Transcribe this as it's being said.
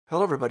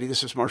Hello, everybody.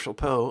 This is Marshall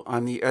Poe.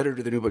 I'm the editor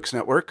of the New Books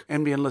Network.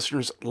 NBN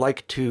listeners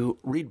like to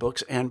read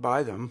books and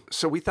buy them.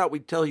 So we thought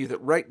we'd tell you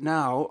that right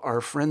now, our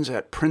friends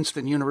at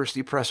Princeton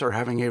University Press are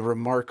having a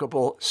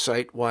remarkable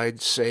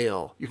site-wide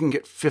sale. You can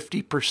get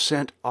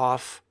 50%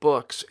 off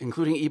books,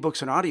 including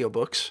ebooks and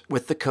audiobooks,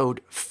 with the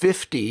code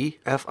 50,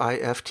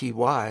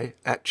 F-I-F-T-Y,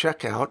 at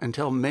checkout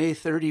until May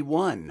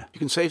 31. You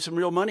can save some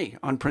real money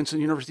on Princeton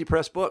University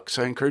Press books.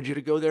 I encourage you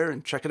to go there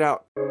and check it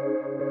out.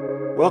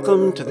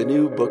 Welcome to the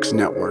New Books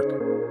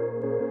Network.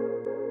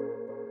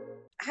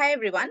 Hi,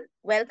 everyone.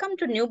 Welcome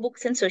to New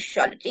Books in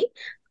Sociology,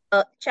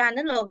 a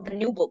channel of the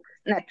New Book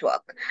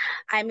Network.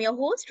 I'm your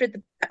host,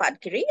 Ritu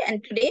Padkiri,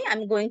 and today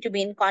I'm going to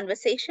be in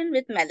conversation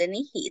with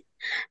Melanie Heath.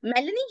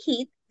 Melanie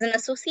Heath is an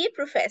associate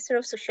professor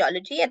of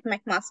sociology at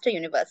McMaster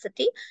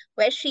University,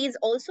 where she is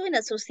also an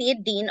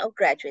associate dean of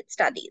graduate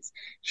studies.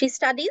 She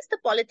studies the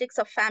politics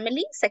of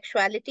family,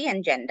 sexuality,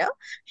 and gender.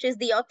 She is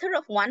the author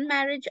of One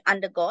Marriage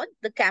Under God,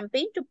 the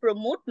campaign to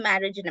promote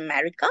marriage in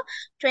America,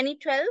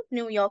 2012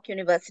 New York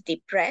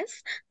University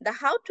Press, The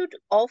How-To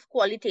of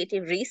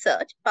Qualitative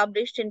Research,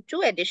 published in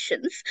 2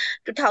 editions,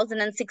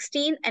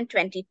 2016 and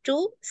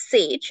 22,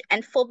 Sage,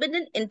 and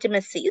Forbidden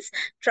Intimacies,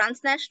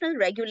 Transnational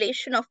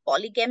Regulation of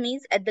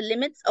Polygamies at the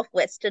Limits of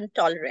Western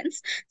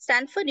Tolerance,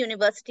 Stanford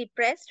University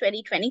Press,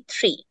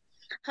 2023.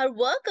 Her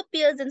work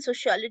appears in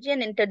sociology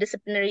and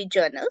interdisciplinary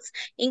journals,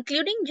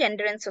 including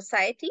Gender and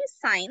Society,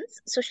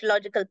 Science,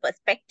 Sociological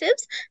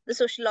Perspectives, the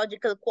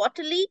Sociological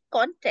Quarterly,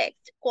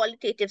 Context,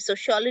 Qualitative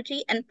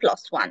Sociology, and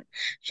PLOS ONE.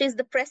 She is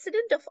the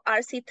president of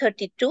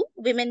RC32,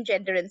 Women,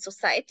 Gender and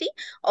Society,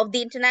 of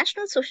the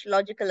International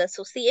Sociological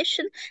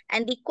Association,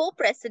 and the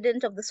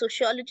co-president of the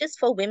Sociologists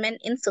for Women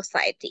in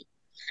Society.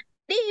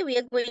 Today, we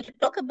are going to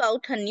talk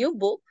about her new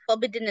book,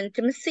 Forbidden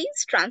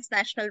Intimacies,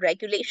 Transnational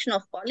Regulation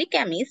of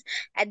Polygamies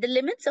at the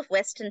Limits of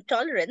Western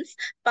Tolerance,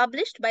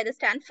 published by the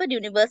Stanford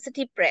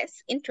University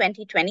Press in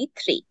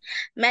 2023.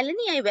 Melanie,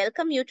 I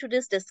welcome you to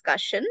this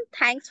discussion.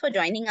 Thanks for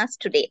joining us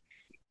today.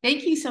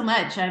 Thank you so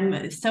much.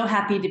 I'm so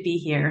happy to be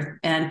here,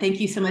 and thank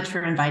you so much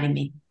for inviting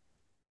me.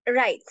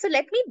 Right. So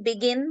let me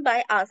begin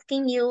by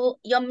asking you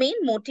your main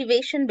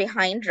motivation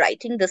behind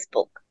writing this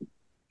book.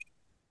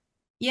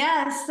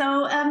 Yeah,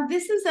 so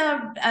this is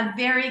a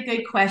very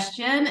good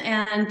question,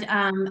 and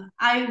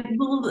I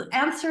will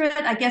answer it,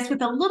 I guess,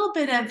 with a little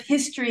bit of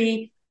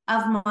history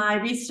of my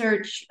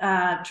research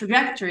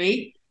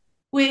trajectory,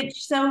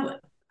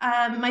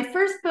 my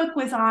first book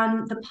was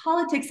on the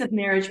politics of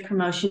marriage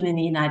promotion in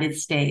the United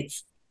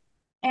States.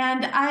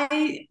 And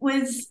I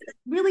was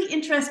really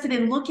interested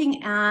in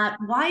looking at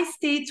why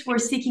states were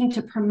seeking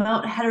to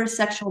promote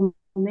heterosexual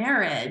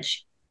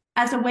marriage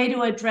as a way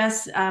to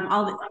address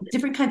all the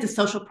different kinds of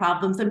social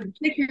problems, and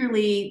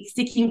particularly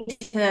seeking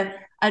to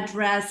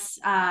address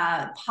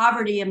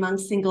poverty among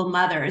single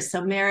mothers.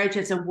 So marriage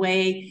as a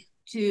way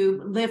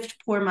to lift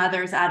poor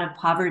mothers out of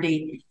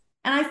poverty.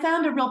 And I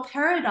found a real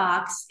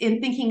paradox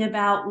in thinking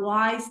about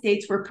why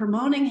states were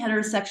promoting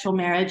heterosexual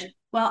marriage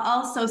while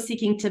also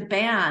seeking to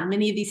ban.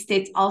 Many of these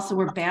states also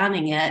were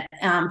banning it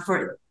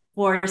for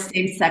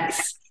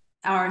same-sex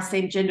or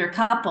same-gender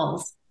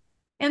couples.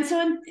 And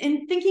so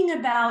in thinking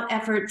about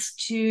efforts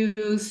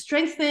to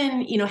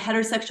strengthen,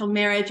 heterosexual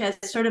marriage as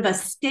sort of a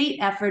state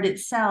effort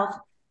itself,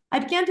 I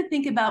began to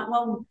think about,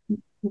 well,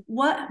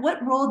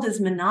 what role does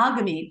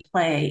monogamy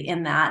play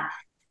in that?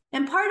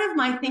 And part of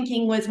my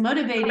thinking was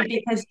motivated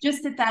because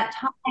just at that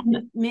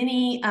time,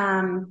 many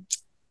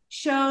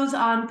shows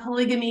on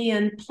polygamy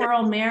and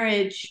plural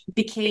marriage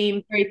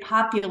became very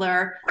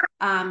popular,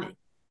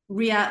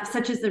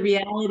 such as the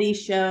reality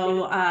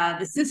show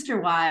The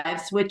Sister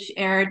Wives, which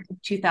aired in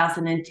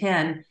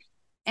 2010.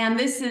 And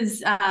this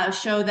is a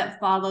show that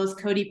follows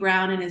Cody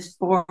Brown and his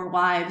 4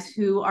 wives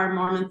who are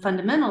Mormon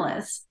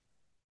fundamentalists.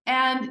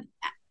 And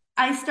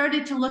I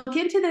started to look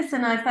into this,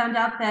 and I found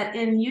out that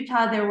in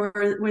Utah there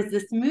was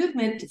this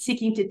movement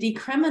seeking to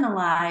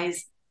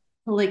decriminalize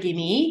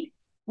polygamy,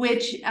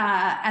 which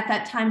at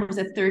that time was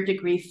a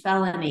 3rd-degree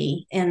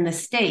felony in the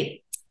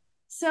state.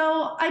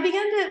 So I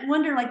began to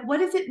wonder, what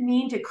does it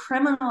mean to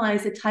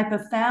criminalize a type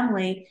of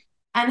family,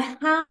 and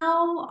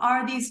how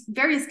are these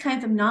various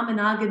kinds of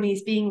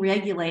non-monogamies being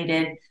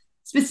regulated,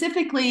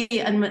 specifically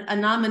a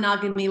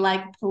non-monogamy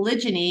like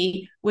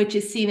polygyny, which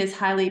is seen as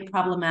highly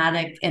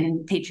problematic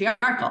and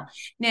patriarchal.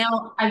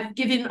 Now, I've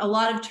given a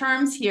lot of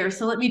terms here,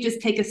 so let me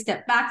just take a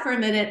step back for a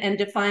minute and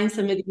define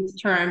some of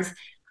these terms.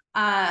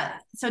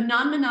 So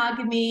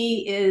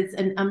non-monogamy is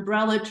an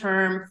umbrella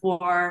term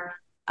for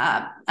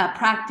a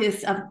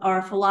practice or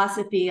a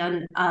philosophy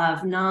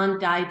of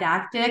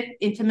non-didactic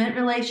intimate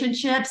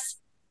relationships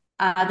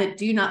that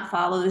do not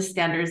follow the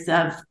standards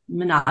of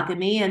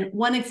monogamy. And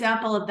one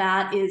example of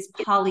that is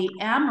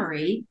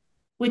polyamory,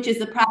 which is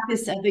the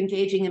practice of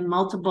engaging in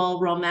multiple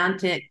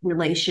romantic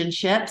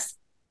relationships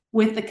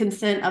with the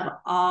consent of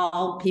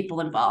all people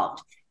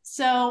involved.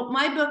 So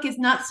my book is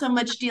not so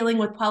much dealing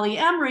with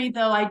polyamory,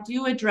 though I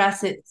do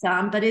address it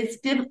some, but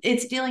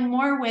it's dealing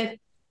more with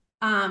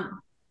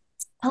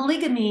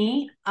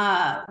polygamy,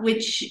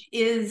 which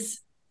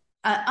is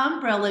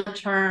umbrella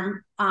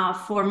term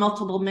for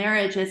multiple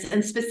marriages.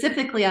 And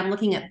specifically, I'm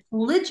looking at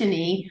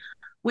polygyny,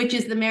 which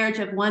is the marriage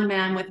of one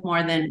man with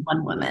more than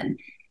one woman.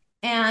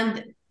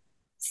 And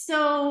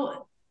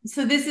so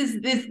this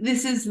is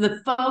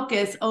the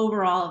focus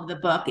overall of the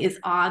book, is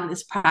on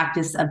this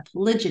practice of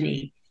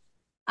polygyny.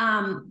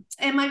 And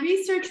my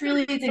research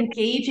really is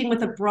engaging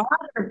with a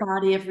broader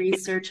body of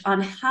research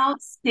on how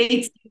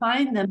states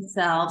define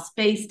themselves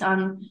based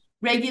on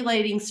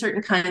regulating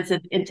certain kinds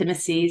of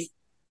intimacies.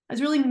 I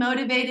was really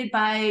motivated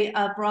by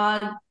a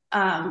broad,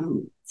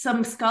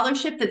 some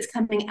scholarship that's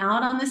coming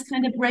out on this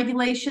kind of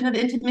regulation of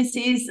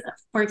intimacies.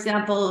 For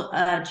example,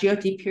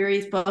 Jyoti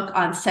Puri's book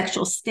on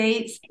sexual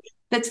states,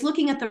 that's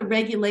looking at the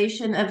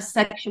regulation of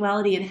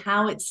sexuality and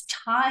how it's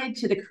tied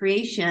to the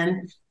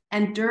creation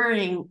and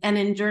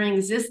enduring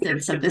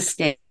existence of the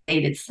state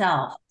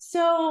itself.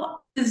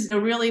 So this is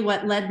really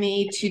what led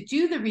me to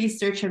do the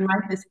research and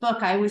write this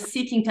book. I was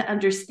seeking to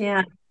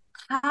understand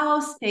how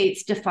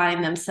states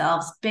define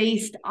themselves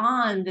based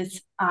on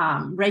this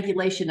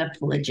regulation of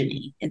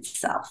polygyny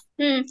itself.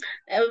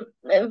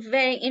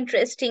 Very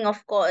interesting,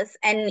 of course.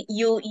 And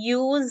you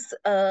use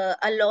a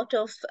lot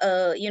of,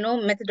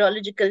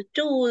 methodological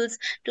tools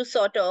to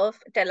sort of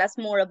tell us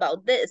more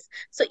about this.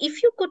 So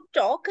if you could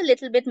talk a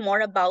little bit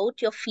more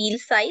about your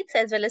field sites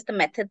as well as the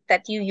method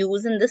that you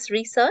use in this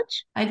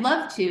research. I'd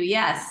love to,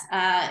 yes.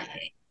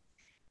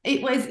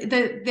 It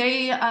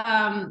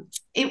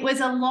was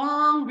a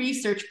long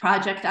research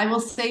project, I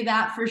will say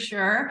that for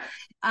sure.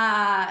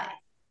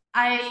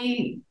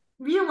 I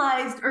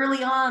realized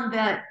early on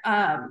that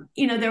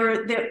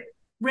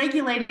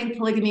regulating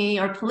polygamy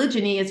or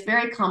polygyny is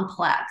very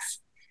complex,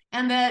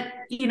 and that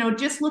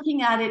just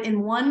looking at it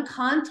in one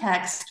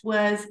context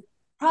was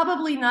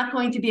probably not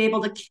going to be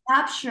able to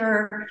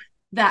capture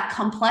that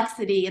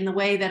complexity in the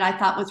way that I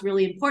thought was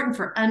really important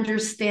for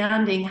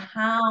understanding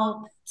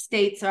how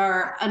states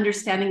are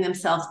understanding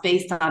themselves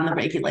based on the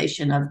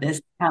regulation of this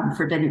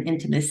forbidden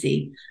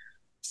intimacy.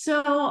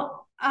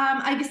 So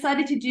I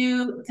decided to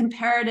do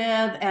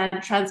comparative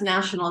and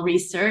transnational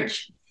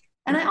research.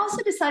 And I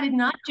also decided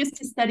not just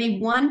to study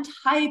one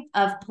type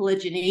of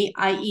polygyny,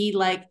 i.e.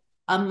 like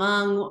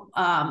among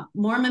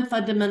Mormon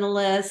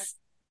fundamentalists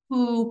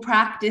who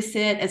practice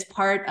it as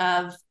part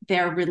of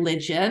their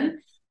religion,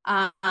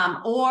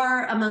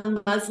 or among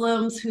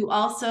Muslims who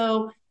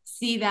also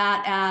see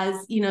that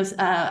as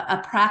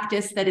a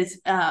practice that is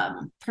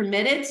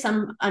permitted.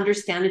 Some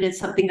understand it as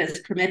something that's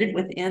permitted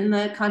within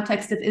the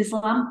context of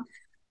Islam.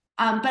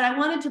 But I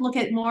wanted to look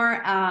at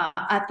more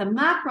at the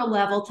macro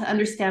level to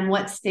understand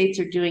what states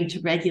are doing to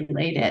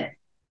regulate it.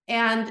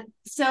 And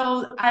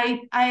so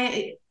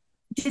I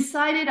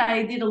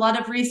did a lot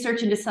of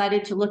research and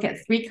decided to look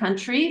at 3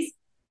 countries: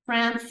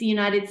 France, the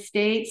United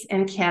States,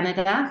 and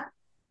Canada.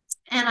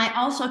 And I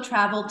also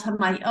traveled to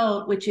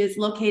Mayotte, which is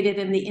located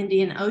in the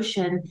Indian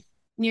Ocean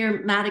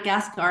near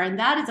Madagascar, and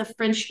that is a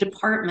French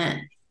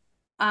department.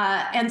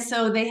 And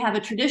so they have a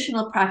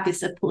traditional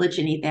practice of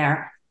polygyny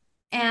there.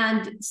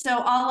 And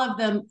so all of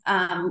the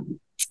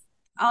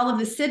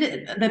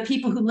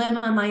people who live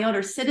on Mayotte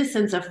are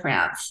citizens of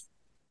France.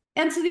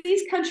 And so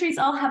these countries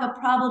all have a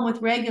problem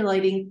with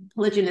regulating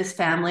polygynous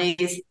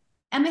families,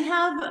 and they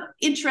have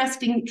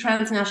interesting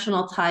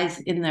transnational ties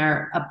in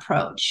their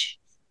approach.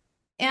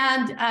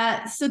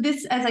 And so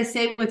this, as I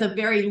say, was a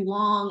very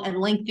long and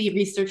lengthy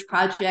research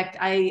project.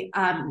 I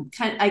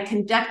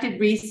conducted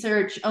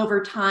research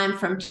over time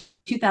from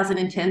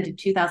 2010 to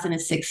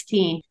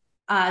 2016,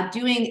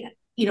 doing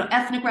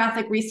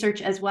ethnographic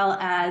research as well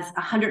as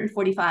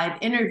 145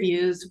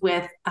 interviews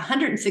with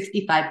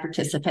 165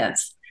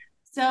 participants.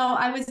 So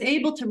I was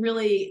able to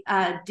really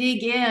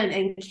dig in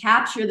and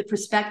capture the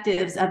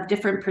perspectives of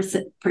different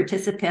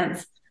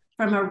participants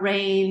from a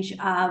range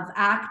of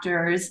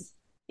actors,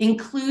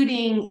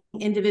 including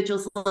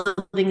individuals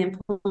living in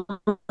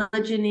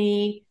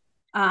polygyny,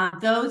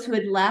 those who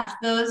had left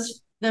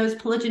those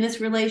polygynous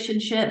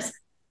relationships,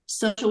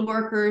 social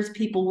workers,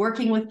 people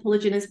working with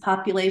polygynous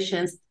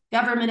populations,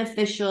 government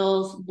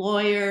officials,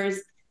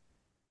 lawyers,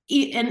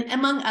 and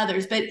among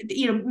others, but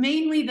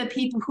mainly the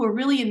people who are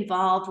really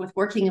involved with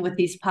working with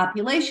these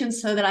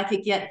populations, so that I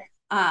could get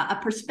a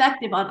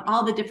perspective on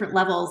all the different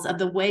levels of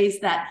the ways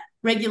that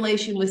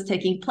regulation was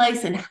taking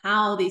place and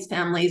how these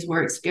families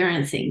were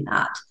experiencing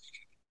that.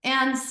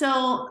 And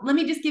so let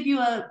me just give you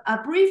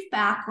a brief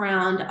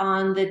background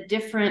on the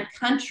different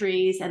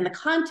countries and the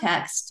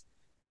context.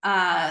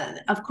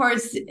 Of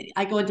course,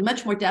 I go into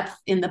much more depth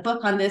in the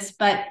book on this,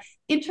 but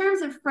in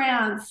terms of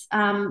France,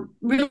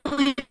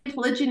 really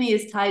polygyny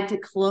is tied to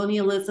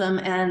colonialism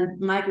and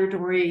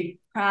migratory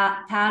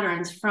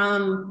patterns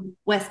from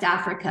West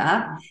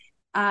Africa.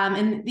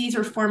 And these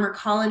are former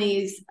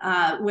colonies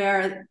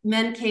where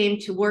men came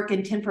to work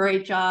in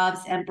temporary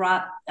jobs and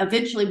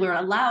eventually were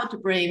allowed to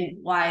bring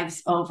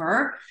wives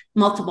over,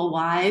 multiple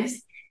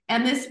wives.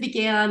 And this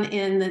began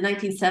in the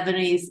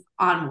 1970s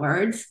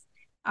onwards.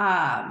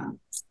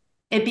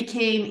 It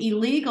became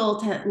illegal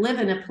to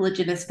live in a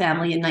polygynous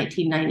family in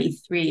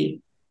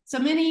 1993. So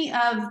many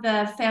of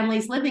the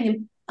families living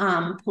in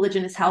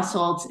polygynous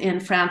households in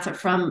France are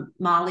from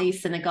Mali,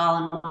 Senegal,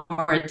 and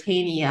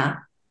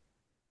Mauritania,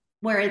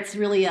 where it's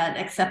really an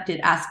accepted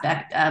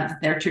aspect of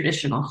their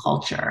traditional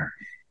culture.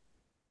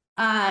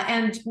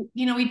 And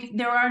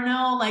there are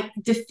no like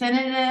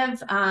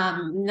definitive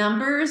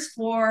numbers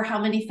for how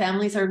many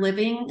families are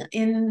living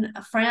in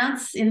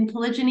France in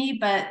polygyny,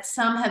 but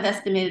some have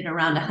estimated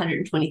around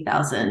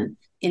 120,000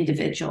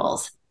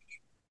 individuals.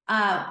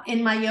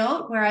 In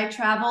Mayotte, where I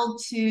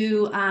traveled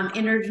to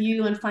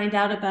interview and find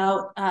out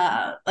about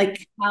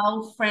like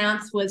how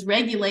France was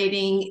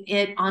regulating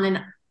it on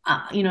an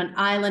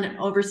island, an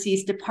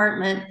overseas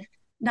department,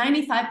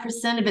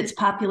 95% of its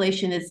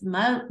population is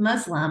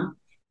Muslim.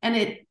 And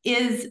it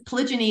is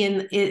polygyny,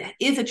 and it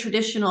is a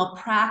traditional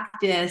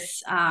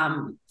practice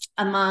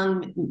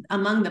among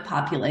the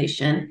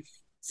population.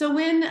 So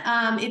when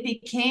it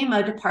became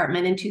a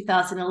department in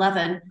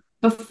 2011,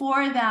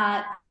 before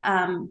that,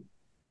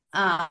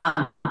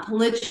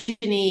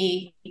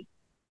 polygyny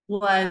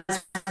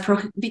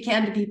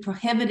began to be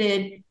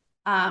prohibited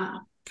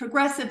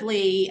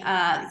progressively.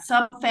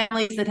 Some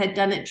families that had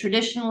done it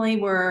traditionally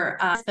were,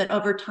 but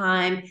over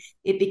time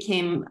it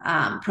became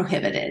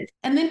prohibited.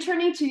 And then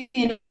turning to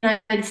the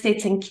United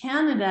States and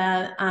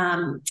Canada,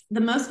 the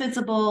most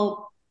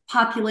visible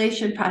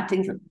population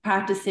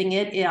practicing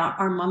it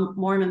are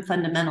Mormon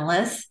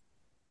fundamentalists.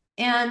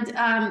 And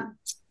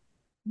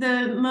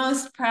the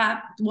most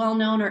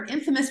well-known or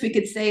infamous, we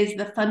could say, is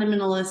the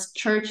Fundamentalist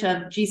Church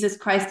of Jesus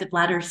Christ of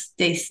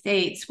Latter-day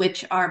Saints,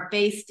 which are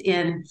based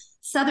in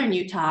southern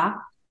Utah.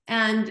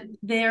 And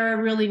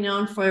they're really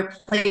known for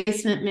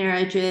placement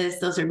marriages.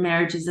 Those are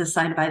marriages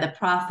assigned by the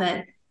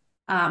prophet.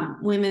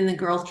 Women and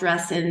girls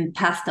dress in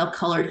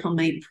pastel-colored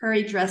homemade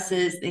prairie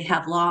dresses. They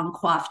have long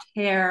coiffed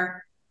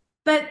hair.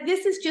 But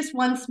this is just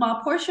one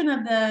small portion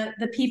of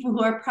the people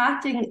who are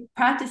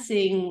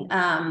practicing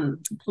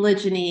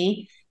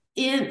polygyny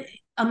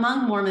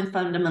among Mormon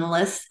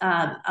fundamentalists.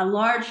 A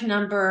large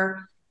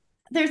number,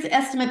 there's an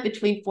estimate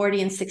between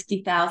 40 and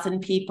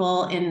 60,000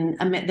 people in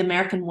the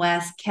American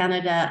West,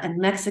 Canada, and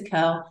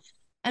Mexico.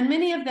 And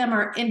many of them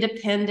are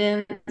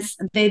independents.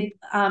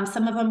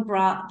 Some of them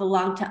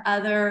belong to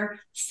other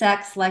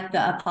sects like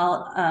the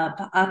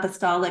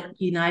Apostolic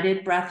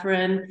United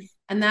Brethren.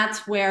 And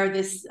that's where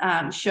this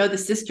show, The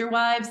Sister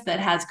Wives, that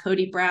has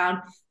Cody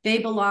Brown, they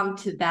belong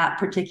to that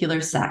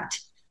particular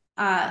sect.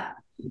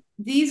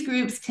 These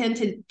groups tend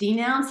to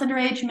denounce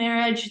underage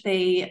marriage.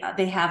 They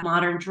have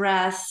modern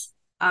dress.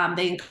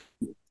 They,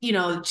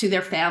 to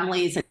their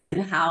families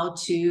and how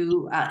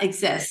to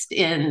exist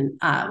in,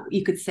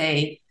 you could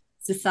say,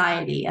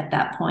 society at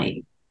that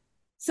point.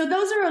 So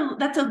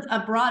that's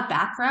a broad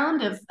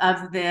background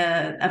of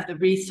the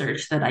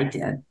research that I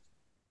did.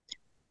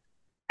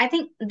 I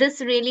think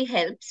this really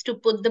helps to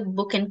put the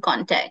book in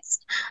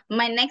context.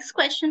 My next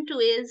question too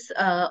is,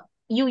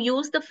 you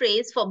use the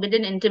phrase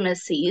forbidden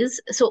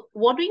intimacies. So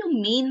what do you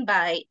mean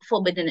by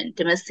forbidden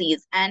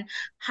intimacies, and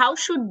how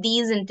should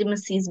these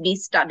intimacies be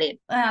studied?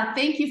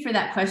 Thank you for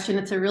that question.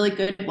 It's a really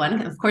good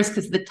one, of course,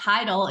 because the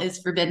title is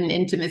Forbidden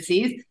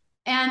Intimacies.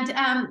 And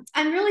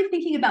I'm really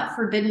thinking about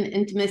forbidden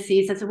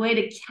intimacies as a way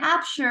to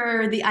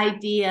capture the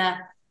idea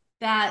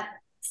that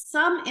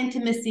some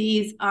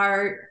intimacies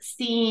are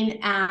seen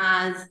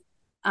as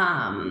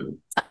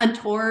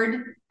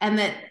untoward, and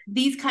that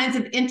these kinds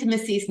of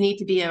intimacies need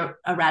to be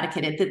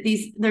eradicated, that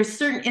there's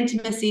certain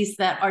intimacies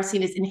that are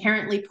seen as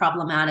inherently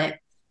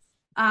problematic.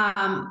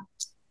 One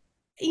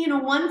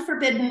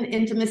forbidden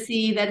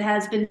intimacy that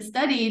has been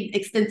studied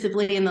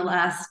extensively in the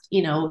last,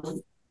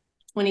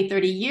 20,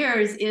 30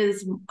 years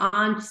is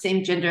on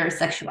same gender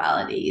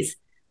sexualities.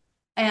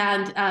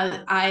 And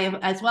I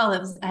as well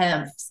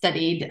have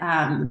studied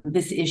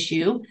this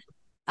issue.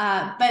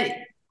 But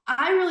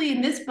I really,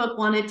 in this book,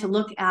 wanted to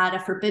look at a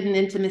forbidden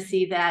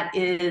intimacy that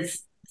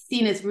is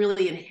seen as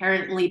really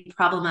inherently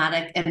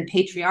problematic and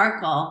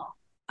patriarchal,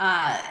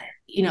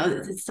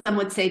 some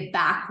would say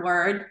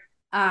backward,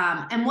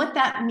 and what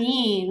that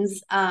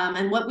means,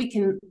 and what we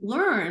can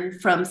learn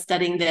from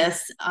studying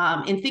this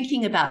in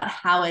thinking about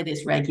how it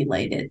is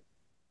regulated.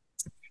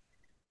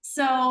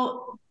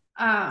 So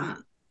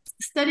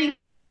studying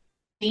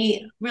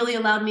really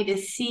allowed me to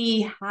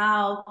see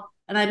how,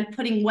 and I'm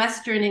putting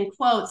Western in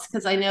quotes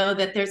because I know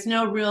that there's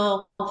no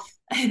real,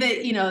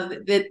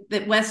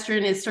 that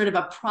Western is sort of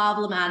a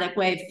problematic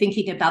way of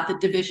thinking about the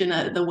division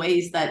of the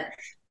ways that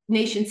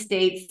nation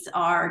states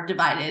are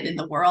divided in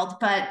the world,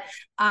 but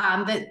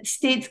that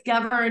states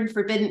govern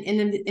forbidden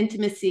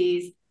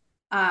intimacies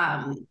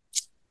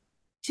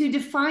to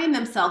define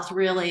themselves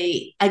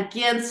really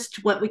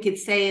against what we could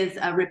say is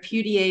a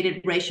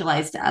repudiated,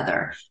 racialized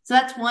other. So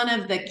that's one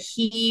of the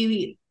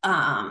key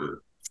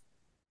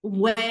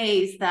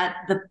ways that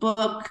the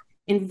book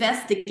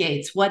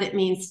investigates what it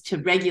means to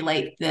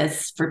regulate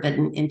this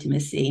forbidden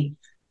intimacy.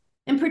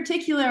 In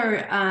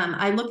particular,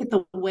 I look at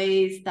the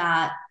ways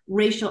that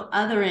racial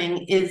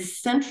othering is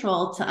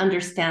central to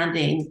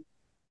understanding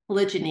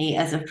polygyny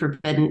as a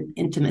forbidden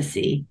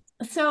intimacy.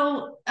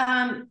 So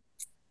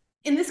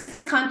in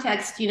this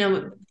context,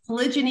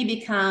 polygyny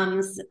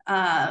becomes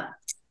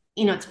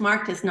it's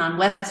marked as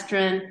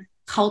non-Western,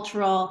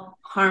 cultural,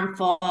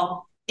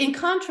 harmful, in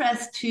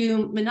contrast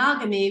to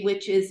monogamy,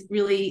 which is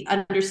really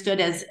understood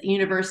as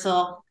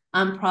universal,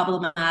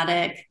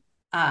 unproblematic,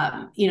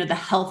 the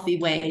healthy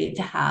way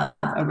to have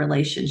a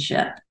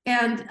relationship.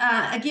 And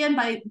again,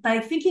 by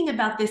thinking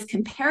about this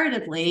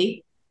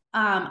comparatively,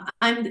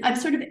 I'm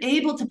sort of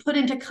able to put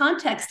into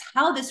context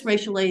how this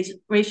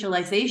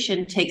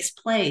racialization takes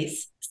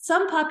place.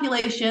 Some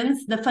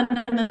populations, the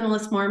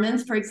fundamentalist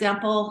Mormons, for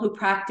example, who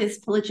practice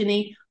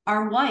polygyny,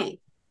 are white.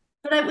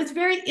 But it was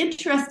very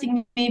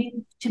interesting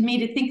to me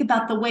to think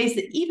about the ways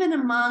that even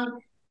among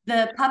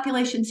the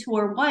populations who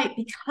are white,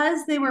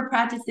 because they were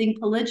practicing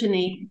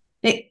polygyny,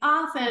 they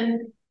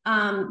often,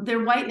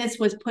 their whiteness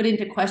was put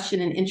into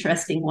question in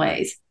interesting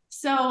ways.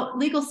 So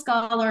legal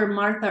scholar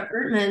Martha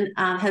Ertman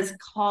has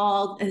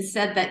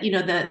said that,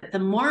 the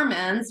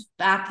Mormons,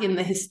 back in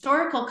the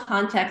historical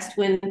context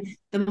when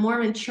the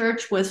Mormon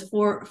church was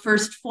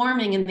first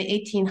forming in the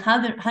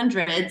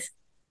 1800s,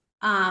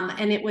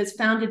 and it was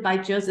founded by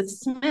Joseph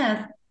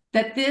Smith,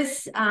 that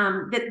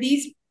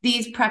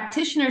these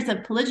practitioners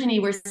of polygyny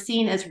were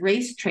seen as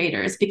race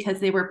traders because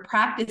they were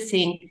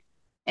practicing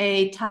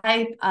a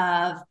type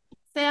of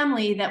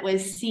family that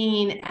was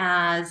seen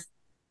as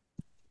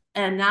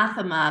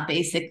anathema,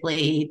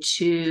 basically,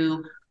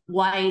 to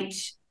white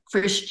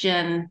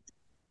Christian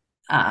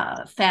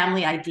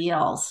family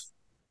ideals.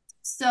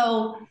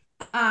 So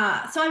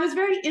I was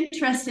very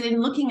interested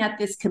in looking at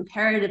this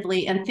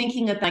comparatively and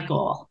thinking of my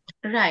goal.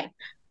 Right.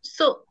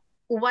 So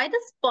why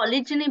does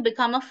polygyny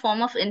become a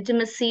form of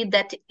intimacy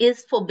that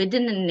is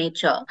forbidden in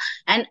nature?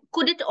 And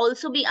could it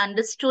also be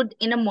understood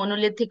in a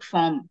monolithic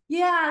form?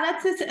 Yeah,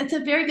 it's a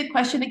very good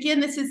question. Again,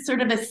 this is sort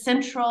of a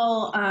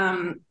central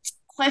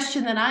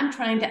question that I'm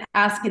trying to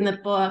ask in the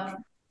book.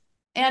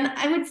 And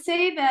I would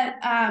say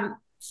that,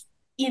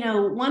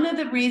 one of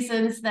the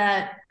reasons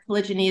that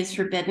polygyny is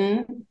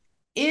forbidden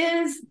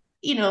is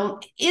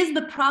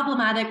the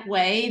problematic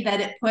way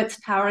that it puts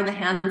power in the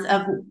hands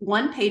of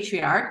one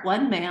patriarch,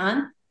 one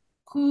man,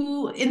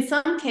 who in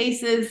some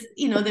cases,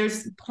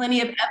 there's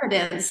plenty of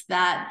evidence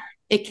that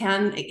he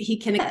can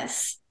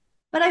exist.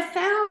 But I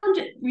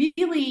found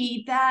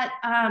really that,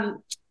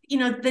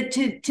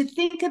 to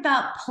think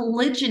about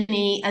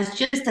polygyny as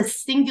just a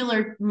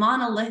singular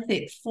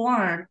monolithic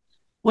form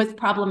was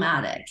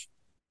problematic.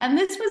 And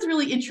this was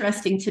really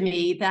interesting to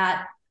me,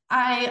 that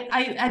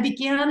I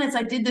began, as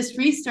I did this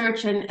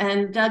research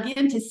and dug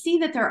in, to see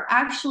that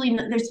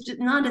there's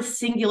not a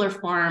singular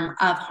form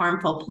of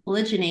harmful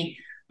polygyny,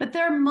 but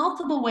there are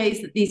multiple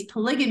ways that these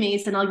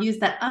polygamies, and I'll use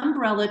that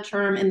umbrella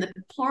term in the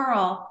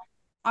plural,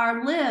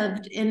 are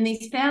lived in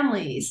these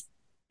families.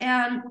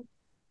 And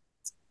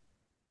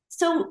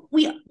so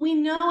we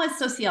know as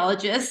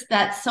sociologists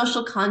that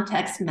social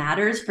context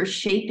matters for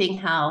shaping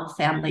how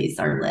families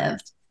are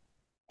lived.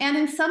 And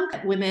in some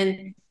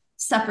women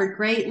suffered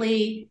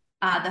greatly.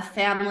 The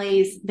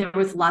families, there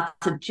was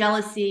lots of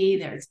jealousy,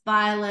 there's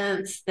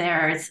violence,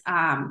 there's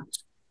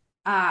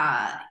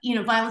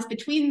violence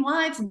between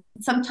wives, and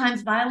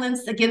sometimes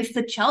violence against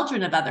the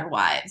children of other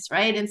wives,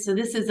 right? And so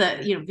this is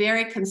a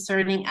very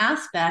concerning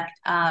aspect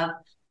of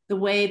the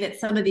way that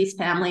some of these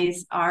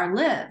families are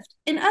lived.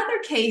 In other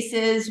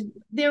cases,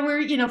 there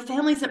were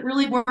families that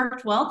really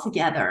worked well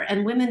together,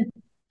 and women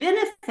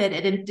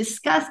benefited and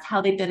discussed how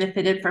they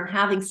benefited from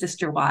having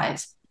sister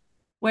wives,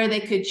 where they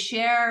could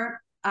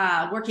share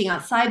working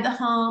outside the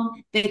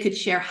home, they could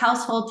share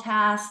household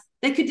tasks,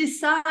 they could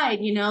decide,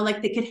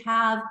 they could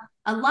have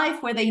a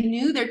life where they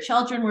knew their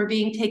children were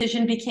being taken.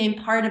 Decision became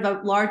part of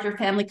a larger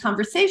family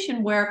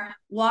conversation where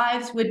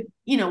wives would,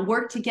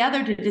 work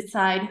together to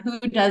decide who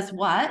does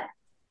what.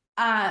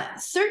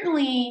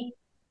 Certainly,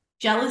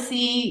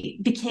 jealousy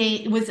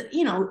was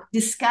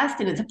discussed,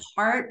 and it's a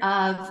part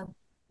of,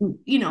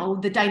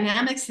 the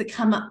dynamics that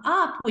come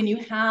up when you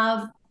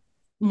have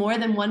more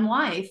than one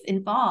wife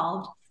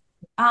involved.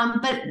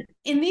 But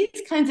in these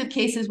kinds of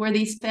cases where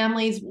these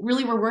families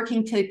really were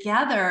working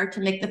together to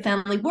make the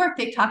family work,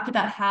 they talked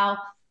about how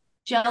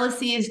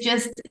jealousy is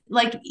just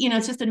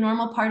it's just a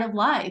normal part of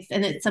life,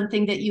 and it's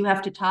something that you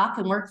have to talk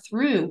and work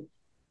through.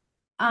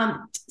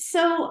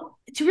 So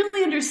to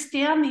really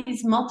understand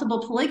these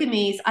multiple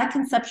polygamies, I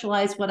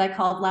conceptualize what I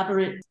call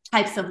labyrinth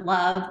types of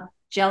love,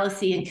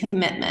 jealousy, and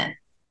commitment.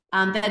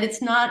 That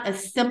it's not a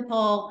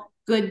simple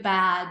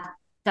good-bad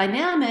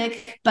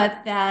dynamic,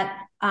 but that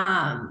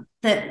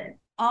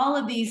all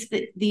of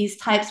these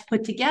types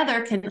put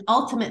together can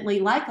ultimately,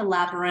 like a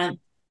labyrinth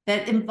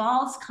that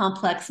involves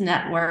complex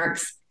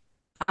networks,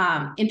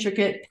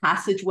 intricate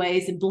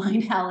passageways and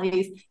blind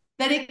alleys,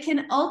 that it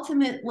can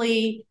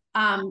ultimately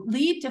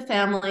lead to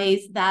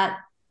families that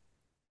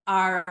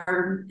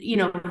are,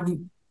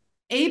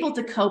 able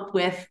to cope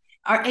with,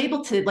 are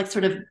able to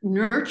sort of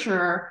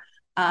nurture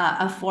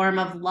a form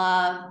of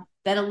love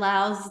that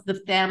allows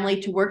the family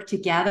to work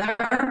together,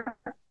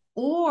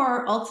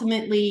 or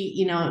ultimately,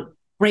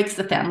 breaks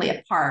the family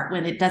apart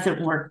when it doesn't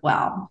work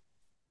well.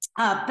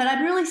 But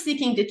I'm really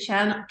seeking to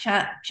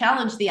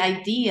challenge the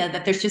idea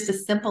that there's just a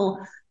simple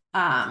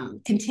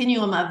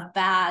continuum of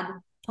bad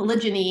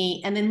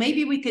polygyny. And then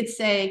maybe we could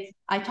say,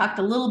 I talked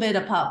a little bit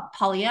about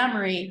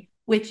polyamory,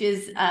 which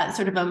is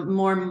sort of a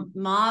more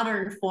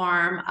modern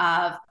form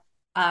of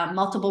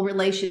multiple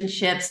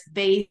relationships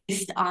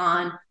based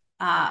on,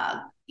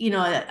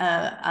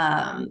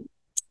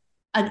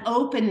 an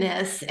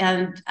openness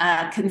and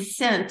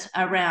consent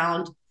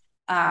around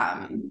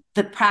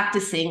the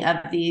practicing of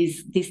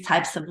these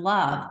types of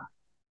love.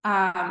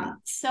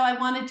 So I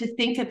wanted to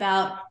think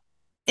about,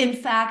 in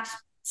fact,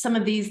 some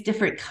of these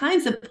different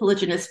kinds of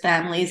polygynous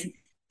families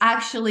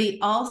actually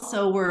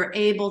also were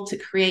able to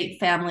create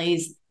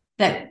families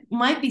that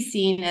might be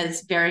seen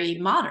as very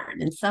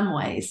modern in some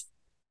ways.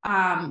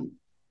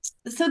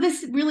 So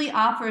this really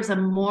offers a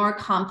more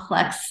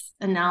complex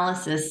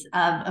analysis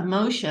of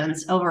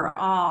emotions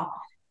overall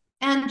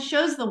and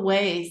shows the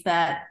ways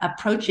that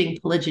approaching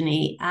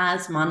polygyny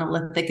as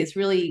monolithic is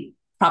really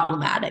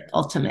problematic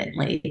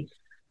ultimately.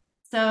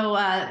 So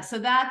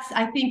that's,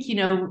 I think,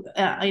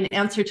 in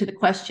answer to the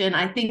question,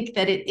 I think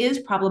that it is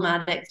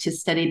problematic to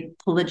study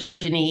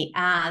polygyny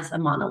as a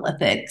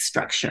monolithic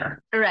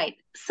structure. Right.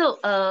 So,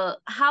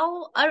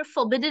 how are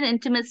forbidden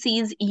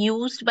intimacies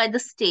used by the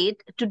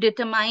state to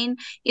determine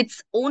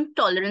its own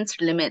tolerance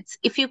limits?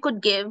 If you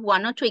could give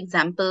one or two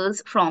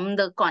examples from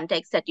the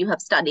context that you have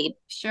studied.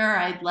 Sure,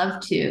 I'd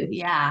love to.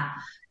 Yeah.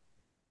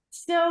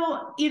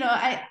 So,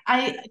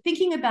 I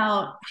thinking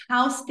about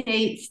how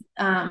states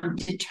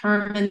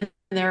determine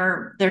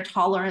their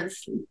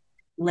tolerance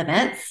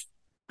limits.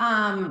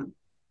 One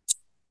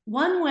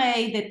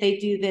way that they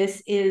do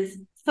this is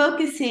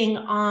focusing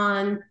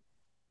on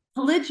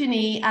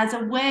polygyny as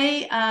a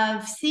way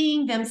of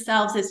seeing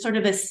themselves as sort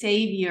of a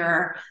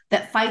savior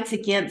that fights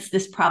against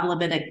this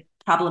problematic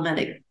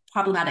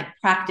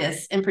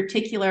practice, in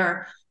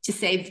particular to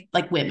save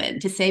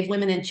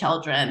women and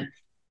children.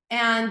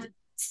 And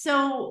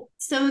so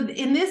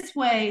in this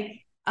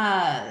way,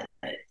 the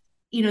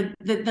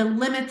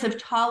limits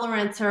of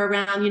tolerance are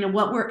around,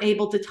 what we're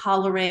able to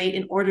tolerate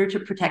in order to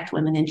protect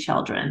women and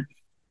children.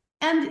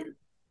 And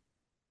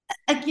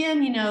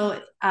again,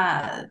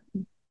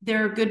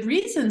 there are good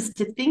reasons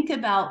to think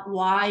about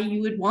why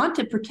you would want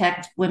to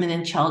protect women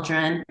and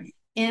children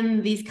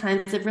in these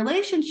kinds of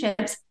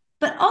relationships.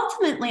 But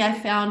ultimately, I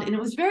found, and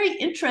it was very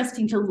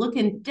interesting to look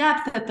in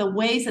depth at the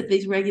ways that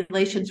these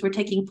regulations were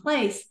taking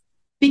place,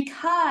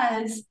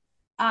 because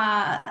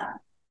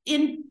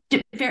in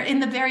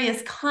the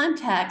various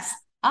contexts,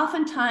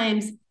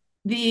 oftentimes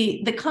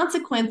the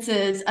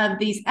consequences of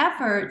these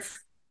efforts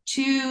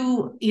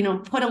to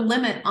put a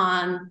limit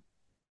on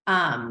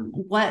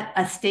what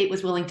a state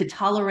was willing to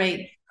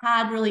tolerate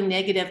had really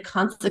negative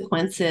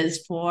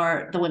consequences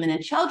for the women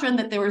and children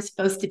that they were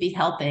supposed to be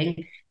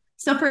helping.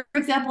 So, for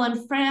example,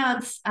 in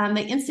France,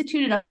 they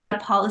instituted a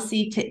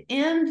policy to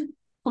end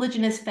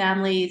polygynous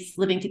families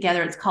living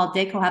together. It's called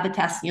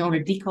décohabitation or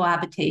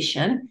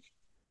decohabitation.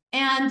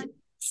 And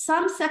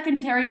some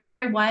secondary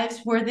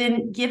wives were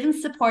then given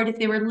support if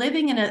they were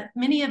living in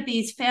many of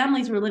these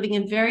families were living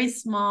in very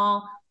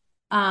small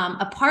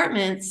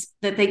apartments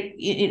that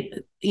they,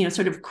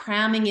 sort of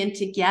cramming in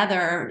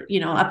together,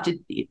 up to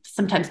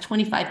sometimes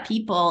 25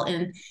 people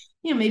in,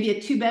 maybe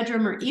a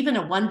 2-bedroom or even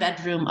a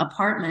 1-bedroom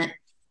apartment.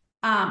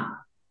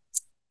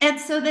 And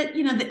so that,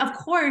 of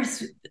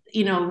course,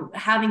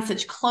 having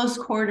such close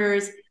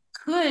quarters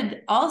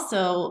could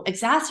also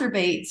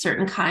exacerbate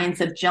certain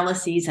kinds of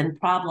jealousies and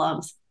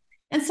problems.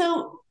 And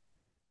so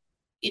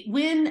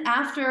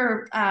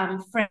after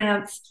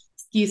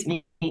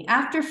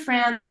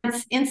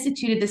France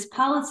instituted this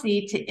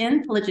policy to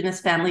end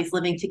polygynous families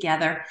living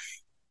together,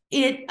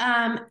 it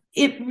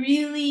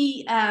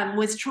really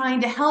was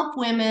trying to help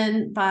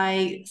women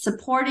by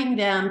supporting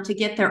them to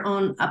get their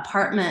own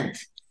apartment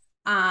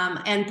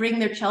and bring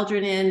their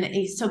children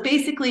in. So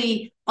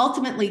basically,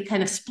 ultimately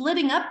kind of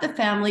splitting up the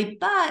family,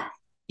 but,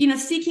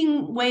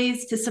 seeking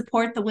ways to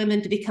support the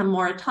women to become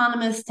more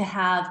autonomous, to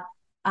have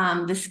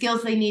the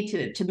skills they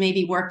need to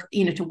maybe work,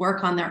 to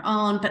work on their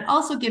own, but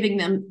also giving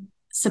them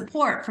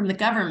support from the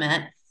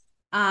government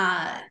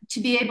to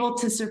be able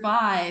to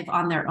survive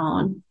on their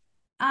own.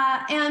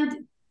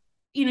 And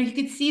you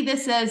could see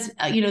this as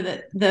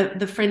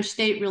the French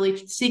state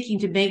really seeking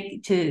to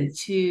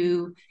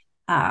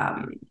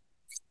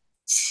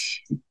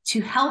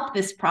help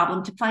this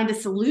problem, to find a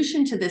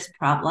solution to this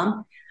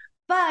problem.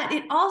 But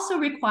it also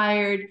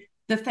required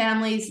the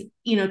families,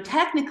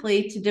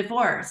 technically to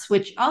divorce,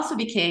 which also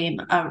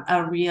became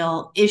a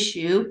real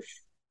issue.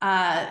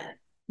 The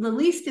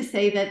least to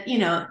say that,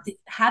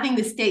 having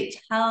the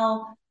state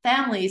tell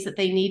families that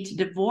they need to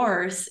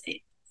divorce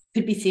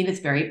could be seen as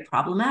very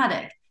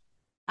problematic.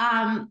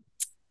 And,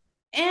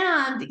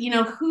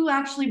 who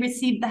actually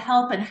received the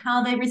help and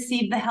how they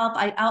received the help.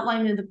 I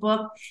outlined in the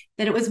book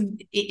that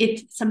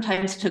it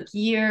sometimes took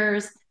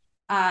years.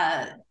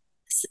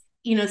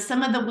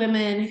 Some of the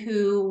women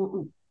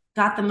who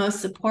got the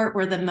most support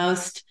were the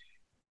most,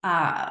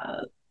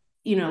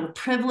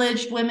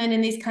 privileged women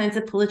in these kinds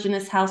of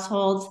polygynous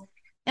households.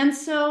 And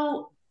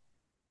so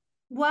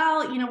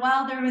while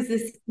there was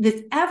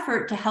this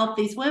effort to help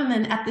these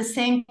women, at the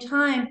same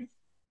time,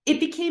 it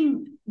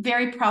became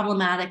very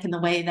problematic in the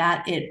way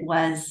that it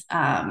was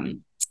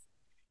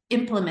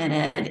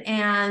implemented.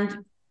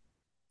 And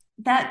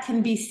that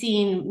can be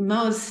seen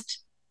most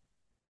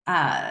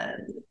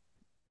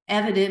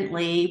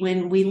evidently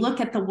when we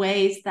look at the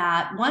ways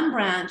that one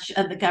branch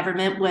of the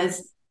government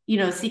was,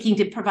 seeking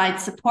to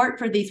provide support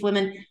for these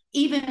women,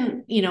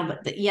 even,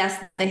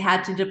 yes, they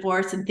had to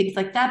divorce and things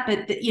like that.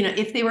 But,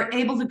 if they were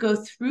able to go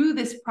through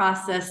this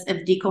process of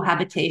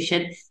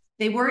decohabitation,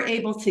 they were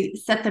able to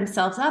set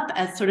themselves up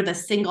as sort of a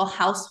single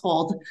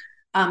household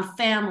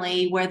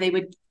family where they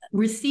would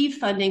receive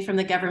funding from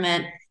the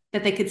government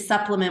that they could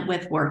supplement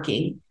with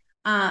working.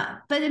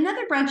 But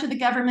another branch of the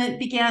government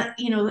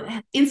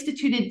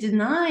instituted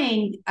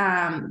denying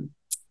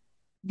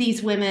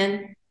these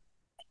women,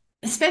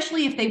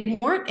 especially if they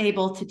weren't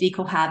able to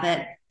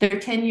decohabit, their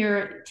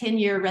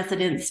 10-year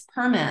residence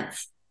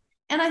permits.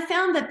 And I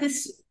found that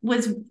this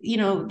was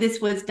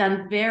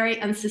done very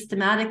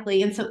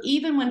unsystematically. And so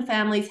even when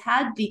families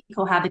had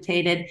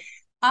decohabitated,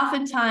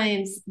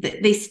 oftentimes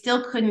they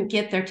still couldn't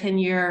get their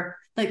 10-year,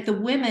 like the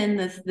women,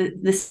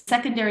 the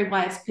secondary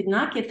wives could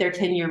not get their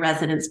 10-year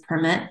residence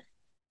permit.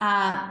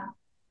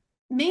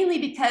 Mainly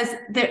because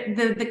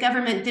the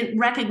government didn't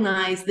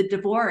recognize the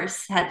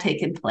divorce had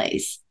taken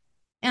place.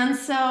 And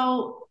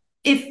so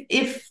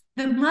if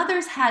the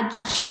mothers had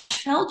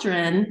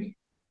children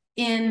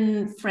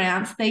in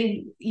France,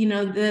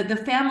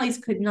 the families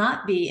could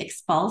not be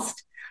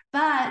expulsed,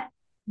 but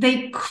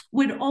they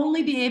would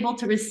only be able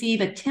to receive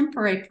a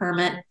temporary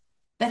permit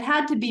that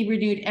had to be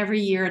renewed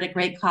every year at a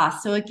great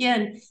cost. So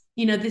again,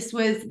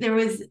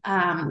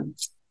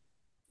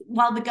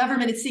 while the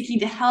government is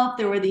seeking to help,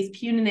 there were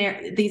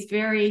these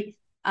very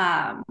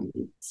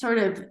sort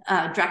of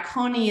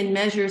draconian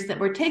measures that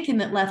were taken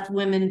that left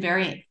women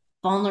very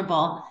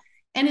vulnerable,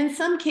 and in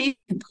some cases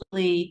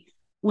completely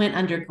went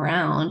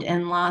underground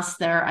and lost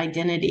their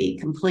identity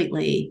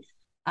completely,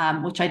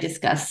 which I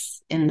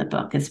discuss in the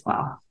book as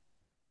well.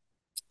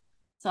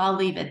 So I'll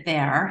leave it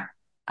there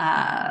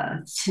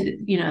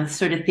to,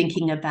 sort of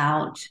thinking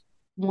about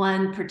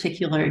one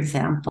particular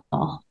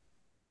example.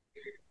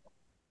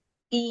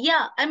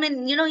 Yeah, I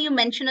mean, you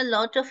mentioned a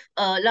lot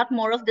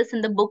more of this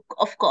in the book,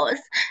 of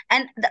course.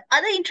 And the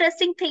other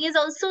interesting thing is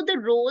also the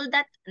role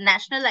that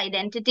national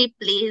identity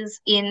plays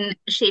in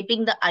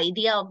shaping the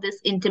idea of this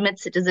intimate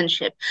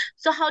citizenship.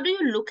 So how do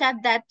you look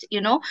at that,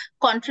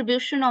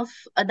 contribution of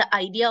the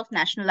idea of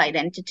national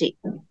identity?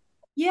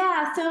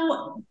 Yeah,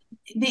 so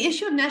the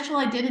issue of national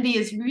identity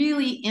is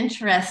really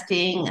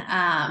interesting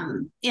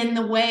in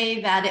the way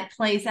that it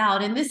plays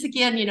out. And this,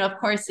 again, of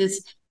course,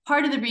 is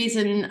part of the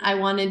reason I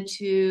wanted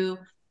to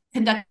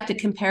conduct a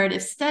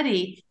comparative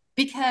study,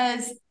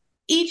 because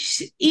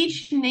each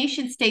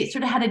nation state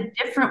sort of had a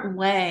different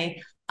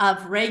way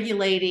of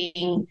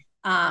regulating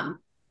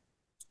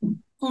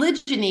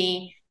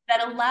polygyny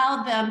that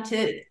allowed them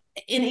to,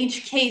 in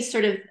each case,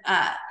 sort of,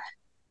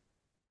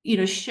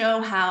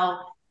 show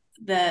how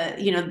they're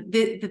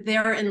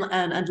in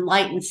an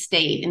enlightened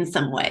state in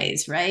some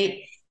ways,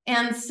 right?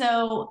 And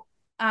so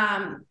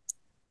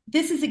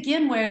this is,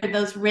 again, where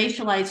those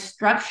racialized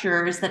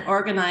structures that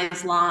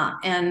organize law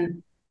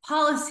and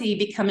policy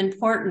become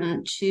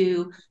important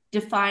to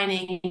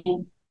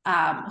defining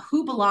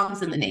who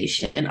belongs in the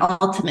nation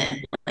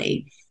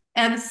ultimately.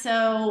 And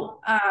so,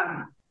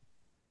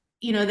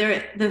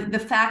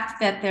 the fact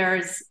that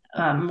there's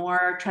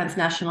more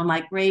transnational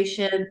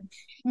migration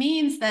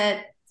means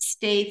that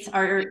states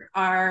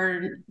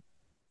are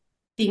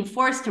being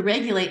forced to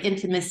regulate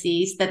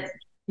intimacies that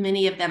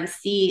many of them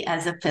see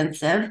as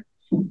offensive.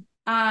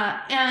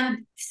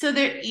 And so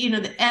there,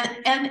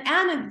 and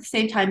at the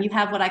same time, you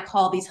have what I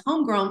call these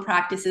homegrown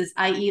practices,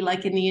 i.e.,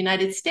 like in the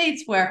United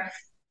States, where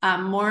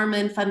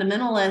Mormon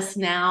fundamentalists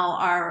now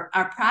are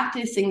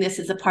practicing this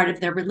as a part of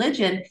their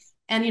religion,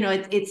 and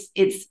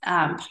it's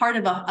part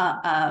of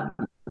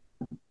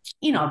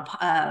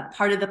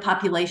part of the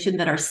population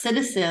that are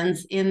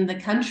citizens in the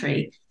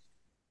country.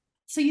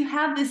 So you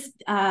have this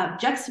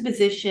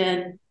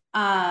juxtaposition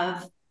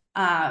of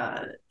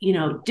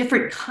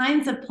different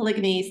kinds of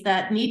polygamies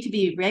that need to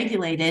be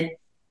regulated.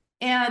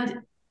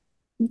 And,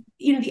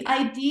 the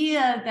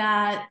idea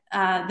that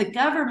the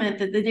government,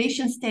 that the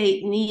nation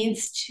state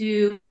needs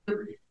to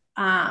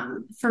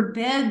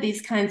forbid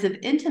these kinds of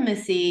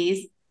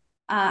intimacies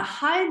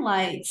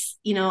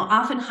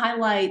often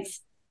highlights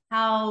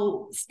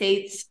how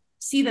states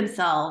see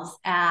themselves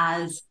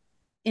as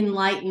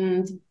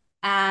enlightened,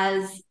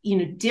 as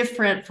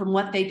different from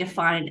what they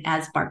define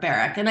as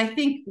barbaric. And I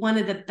think one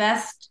of the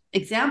best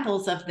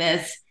examples of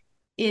this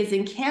is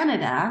in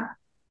Canada.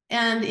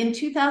 And in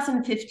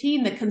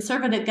 2015, the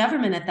conservative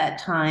government at that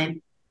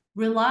time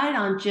relied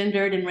on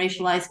gendered and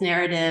racialized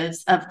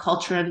narratives of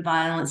culture and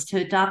violence to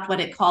adopt what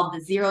it called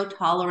the Zero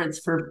Tolerance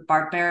for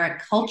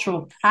Barbaric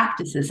Cultural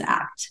Practices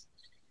Act.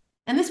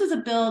 And this was a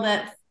bill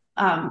that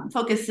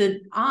focused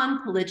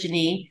on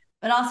polygyny,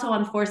 but also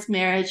on forced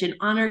marriage and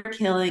honor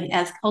killing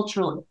as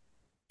cultural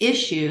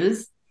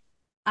issues,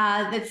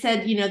 that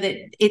said,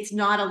 that it's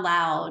not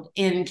allowed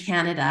in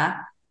Canada.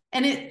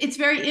 And it's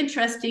very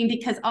interesting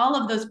because all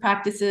of those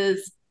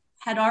practices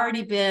had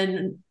already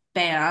been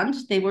banned.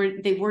 They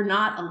were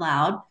not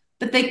allowed,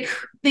 but they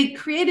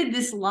created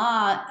this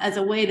law as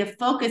a way to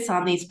focus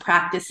on these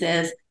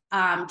practices,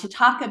 to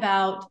talk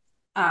about,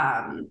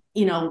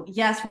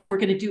 yes, we're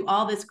going to do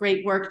all this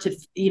great work to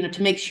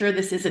make sure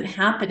this isn't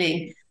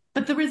happening.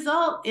 But the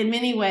result in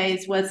many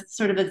ways was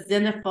sort of a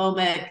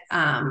xenophobic,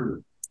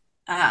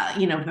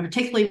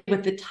 particularly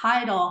with the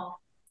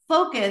title,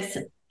 focus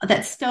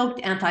that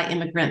stoked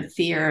anti-immigrant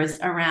fears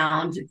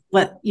around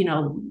what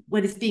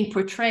is being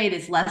portrayed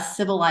as less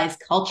civilized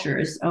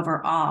cultures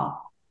overall.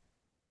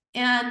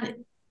 And,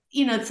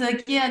 so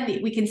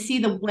again, we can see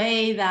the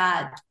way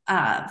that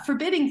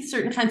forbidding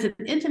certain kinds of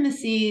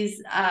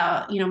intimacies,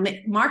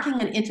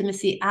 marking an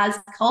intimacy as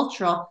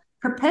cultural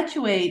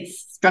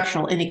perpetuates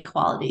structural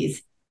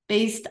inequalities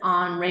based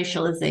on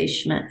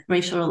racialization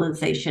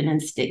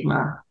and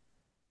stigma.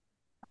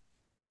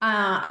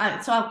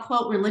 So I'll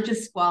quote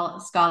religious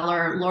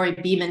scholar Laurie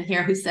Beeman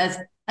here, who says,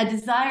 a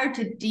desire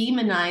to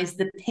demonize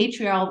the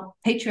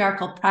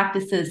patriarchal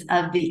practices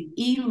of the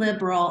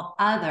illiberal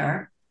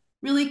other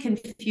really can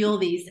fuel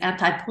these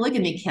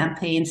anti-polygamy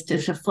campaigns to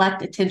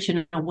deflect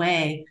attention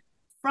away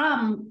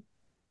from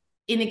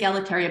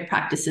inegalitarian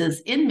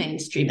practices in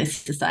mainstream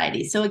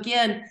society. So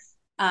again,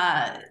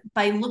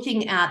 by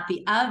looking at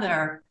the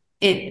other,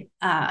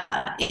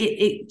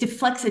 it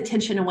deflects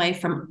attention away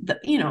from the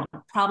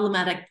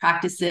problematic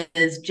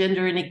practices,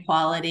 gender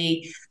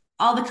inequality,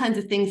 all the kinds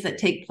of things that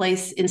take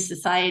place in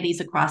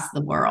societies across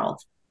the world.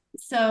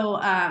 So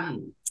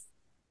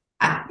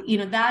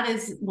that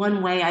is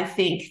one way I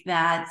think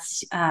that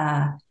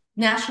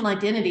national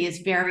identity is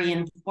very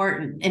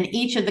important. And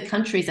each of the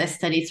countries I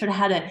studied sort of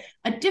had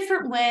a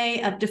different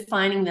way of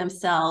defining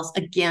themselves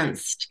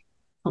against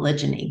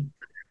polygyny.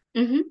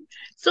 Mm-hmm.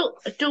 So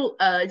to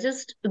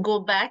just go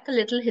back a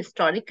little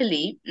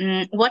historically,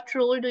 what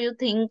role do you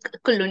think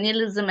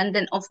colonialism and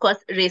then, of course,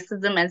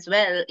 racism as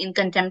well in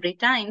contemporary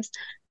times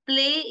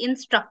play in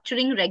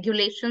structuring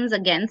regulations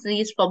against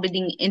these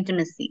forbidding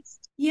intimacies?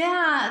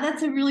 Yeah,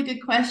 that's a really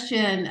good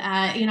question.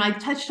 I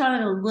touched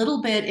on it a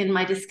little bit in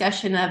my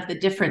discussion of the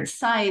different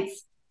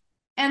sites.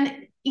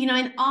 And,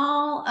 in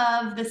all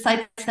of the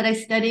sites that I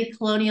studied,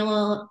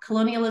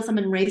 colonialism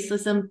and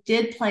racism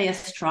did play a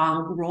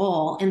strong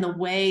role in the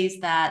ways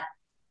that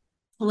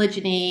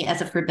polygyny as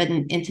a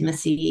forbidden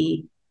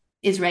intimacy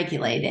is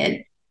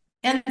regulated.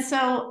 And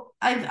so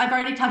I've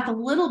already talked a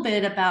little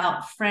bit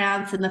about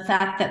France and the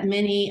fact that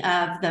many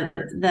of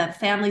the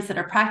families that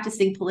are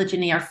practicing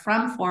polygyny are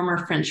from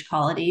former French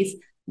colonies,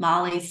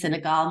 Mali,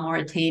 Senegal,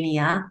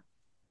 Mauritania.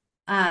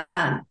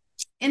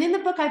 And in the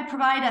book, I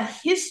provide a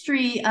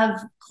history of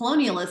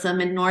colonialism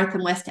in North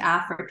and West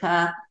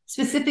Africa,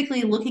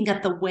 specifically looking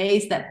at the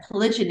ways that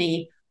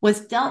polygyny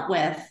was dealt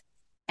with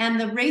and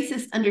the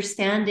racist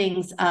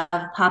understandings of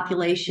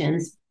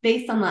populations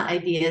based on the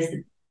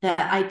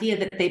idea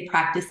that they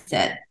practiced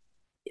it.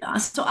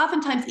 So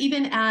oftentimes,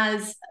 even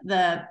as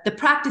the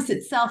practice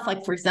itself,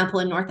 like for example,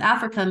 in North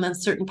Africa, among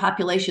certain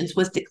populations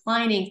was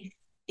declining,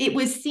 it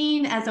was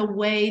seen as a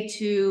way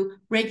to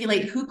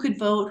regulate who could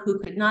vote, who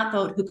could not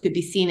vote, who could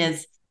be seen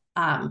as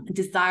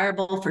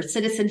desirable for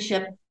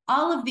citizenship.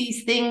 All of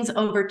these things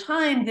over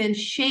time then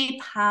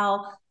shape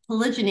how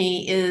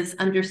polygyny is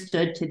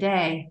understood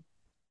today.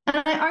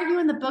 And I argue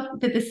in the book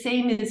that the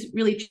same is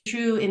really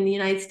true in the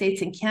United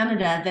States and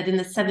Canada, that in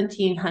the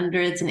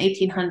 1700s and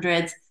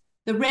 1800s,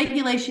 the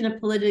regulation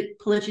of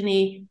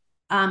polygyny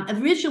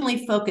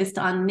originally focused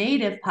on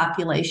native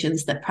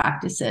populations that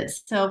practice it.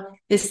 So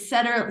this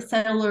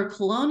settler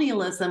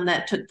colonialism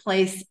that took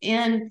place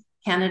in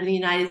Canada and the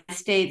United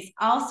States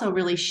also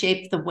really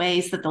shaped the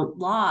ways that the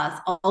laws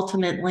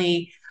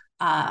ultimately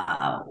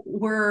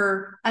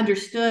were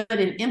understood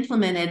and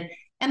implemented.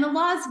 And the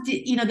laws,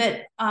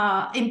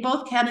 that in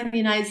both Canada and the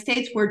United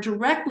States were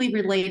directly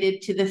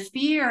related to the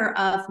fear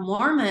of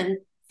Mormons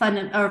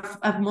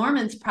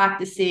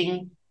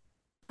practicing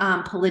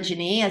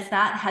polygyny, as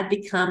that had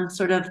become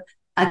sort of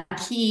a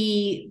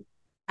key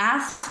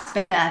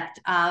aspect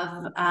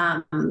of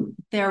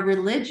their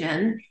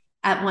religion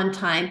at one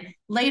time.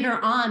 Later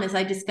on, as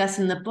I discuss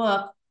in the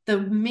book, the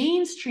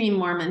mainstream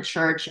Mormon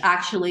church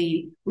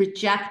actually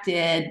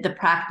rejected the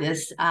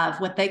practice of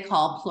what they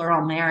call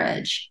plural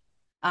marriage.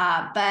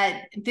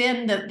 But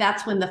then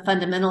that's when the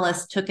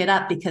fundamentalists took it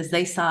up, because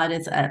they saw it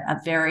as a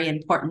very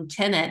important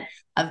tenet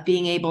of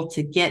being able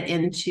to get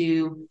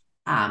into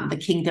the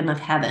kingdom of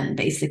heaven,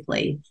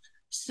 basically.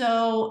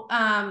 So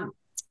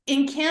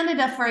in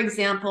Canada, for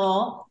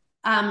example,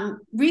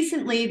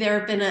 recently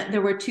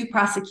there were 2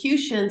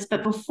 prosecutions,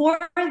 but before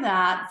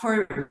that,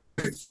 for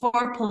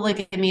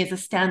polygamy as a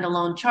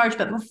standalone charge,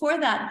 but before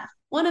that,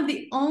 one of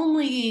the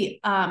only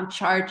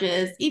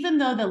charges, even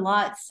though the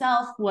law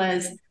itself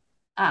was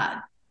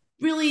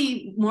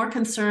really more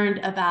concerned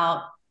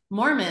about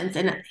Mormons,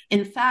 and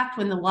in fact,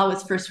 when the law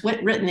was first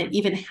written, it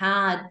even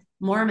had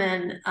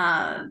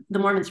the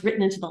Mormons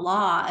written into the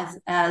law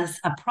as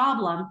a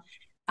problem.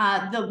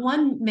 The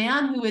one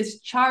man who was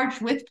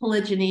charged with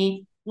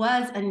polygyny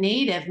was a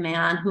native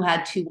man who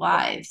had 2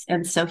 wives.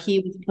 And so he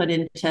was put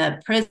into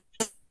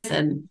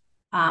prison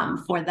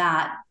for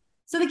that.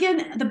 So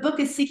again, the book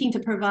is seeking to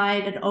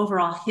provide an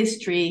overall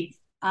history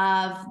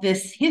of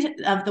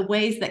the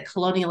ways that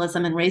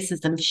colonialism and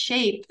racism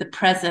shape the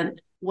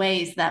present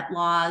ways that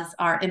laws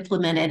are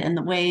implemented and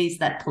the ways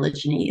that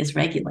polygyny is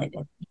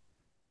regulated.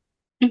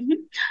 Mm-hmm.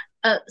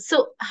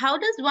 So how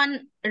does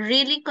one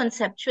really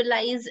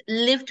conceptualize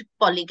lived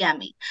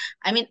polygamy?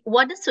 I mean,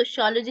 what does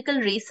sociological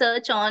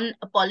research on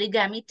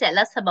polygamy tell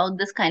us about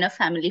this kind of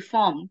family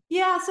form?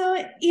 Yeah, so,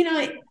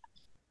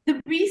 the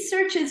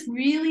research is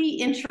really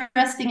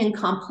interesting and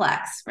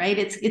complex, right?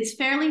 It's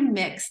fairly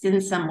mixed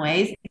in some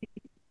ways.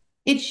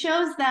 It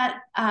shows that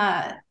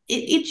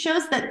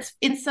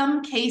in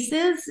some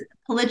cases,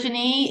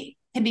 polygyny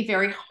can be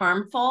very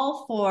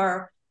harmful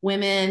for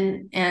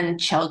women and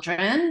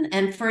children,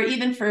 and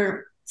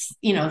for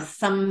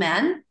some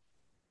men.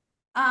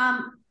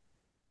 But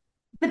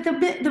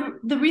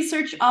the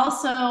research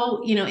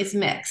also is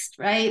mixed,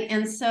 right?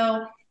 And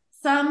so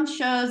some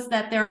shows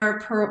that there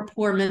are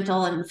poor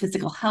mental and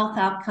physical health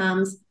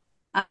outcomes.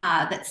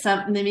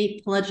 That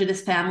many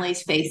polygynous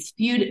families face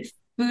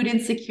food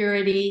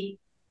insecurity.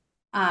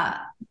 And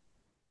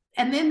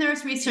then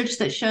there's research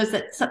that shows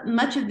that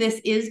much of this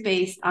is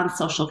based on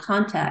social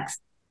context.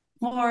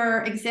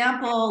 For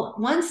example,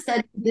 one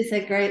study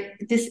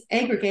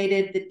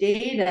disaggregated the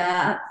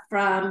data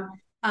from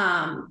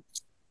an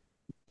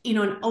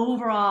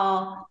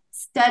overall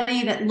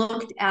study that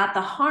looked at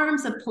the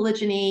harms of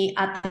polygyny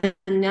at the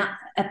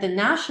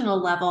national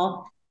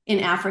level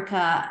in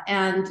Africa,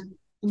 and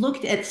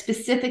looked at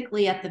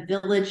specifically at the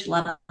village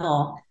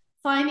level,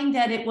 finding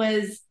that it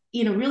was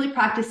really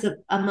practiced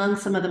among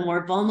some of the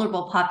more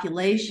vulnerable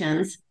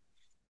populations.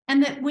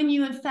 And that when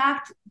you, in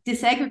fact,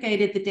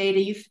 disaggregated the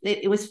data,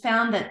 it was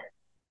found that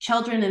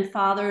children and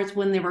fathers,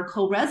 when they were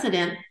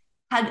co-resident,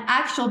 had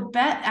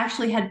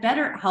actually had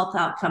better health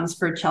outcomes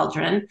for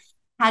children,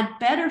 had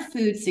better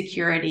food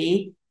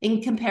security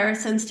in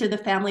comparisons to the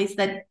families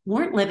that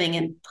weren't living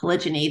in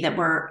polygyny, that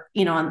were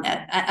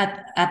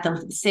at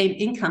the same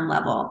income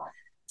level,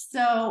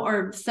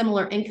 or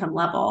similar income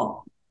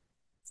level.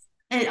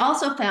 And it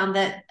also found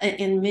that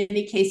in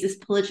many cases,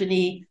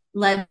 polygyny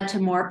led to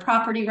more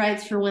property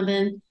rights for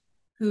women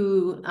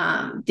who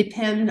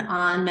depend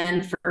on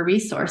men for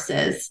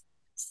resources.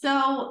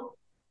 So,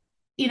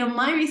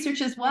 my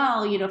research as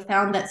well,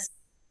 found that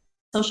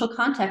social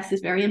context is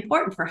very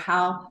important for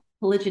how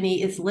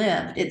polygyny is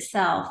lived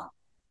itself.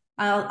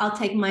 I'll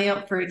take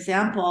Mayotte, for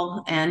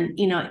example. And,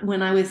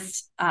 when I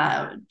was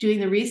doing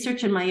the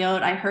research in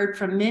Mayotte, I heard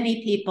from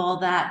many people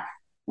that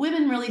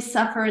women really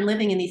suffer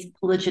living in these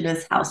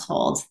polygynous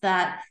households,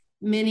 that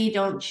many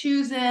don't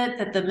choose it,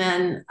 that the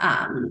men,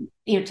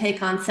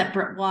 take on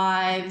separate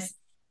wives,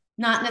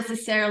 not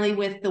necessarily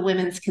with the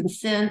women's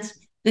consent.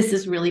 This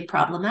is really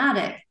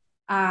problematic.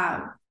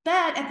 But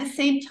at the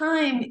same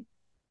time,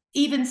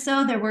 even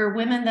so, there were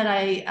women that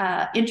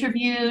I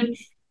interviewed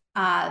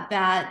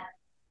that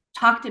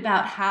talked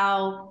about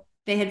how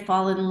they had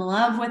fallen in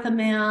love with a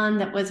man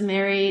that was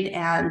married,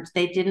 and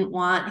they didn't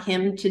want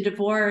him to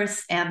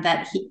divorce, and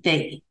that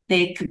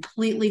they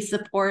completely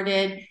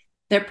supported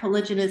their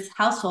polygynous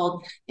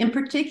household. In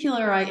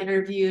particular, I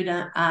interviewed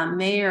a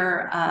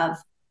mayor of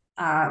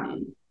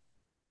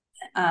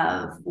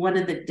one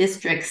of the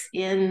districts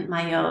in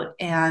Mayotte,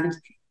 and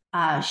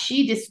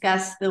she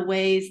discussed the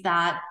ways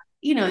that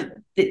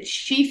that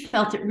she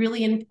felt it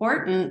really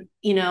important,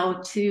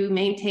 to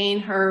maintain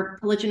her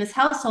polygynous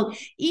household,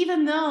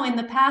 even though in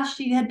the past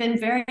she had been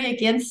very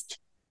against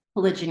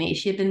polygyny.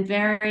 She had been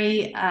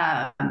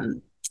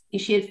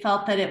she had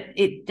felt that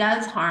it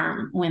does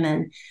harm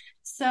women.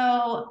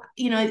 So,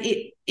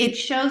 it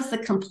shows the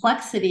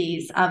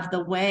complexities of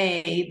the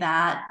way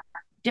that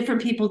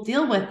different people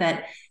deal with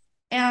it.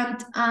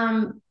 And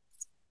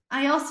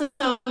I also,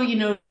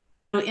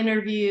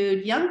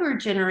 interviewed younger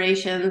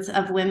generations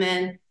of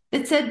women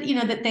that said,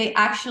 that they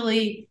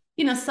actually,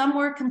 some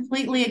were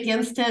completely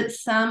against it.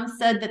 Some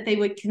said that they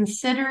would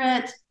consider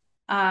it,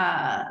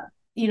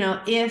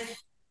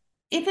 if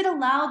it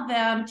allowed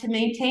them to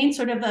maintain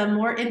sort of a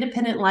more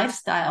independent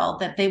lifestyle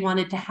that they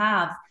wanted to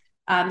have.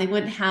 They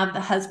wouldn't have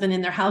the husband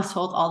in their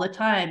household all the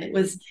time. It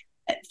was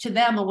to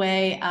them a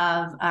way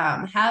of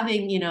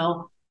having,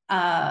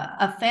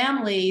 a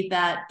family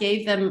that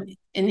gave them,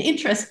 and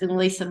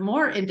interestingly, some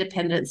more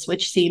independence,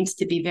 which seems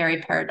to be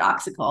very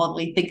paradoxical. And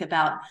we think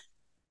about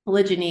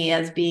polygyny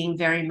as being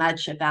very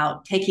much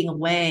about taking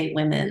away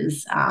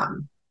women's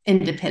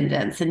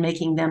independence and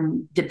making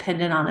them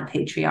dependent on a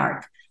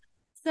patriarch.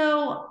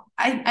 So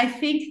I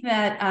think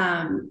that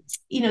that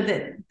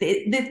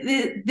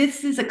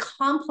this is a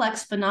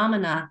complex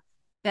phenomena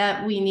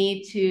that we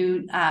need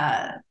to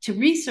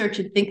research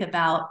and think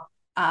about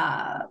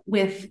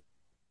with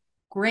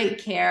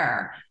great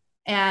care,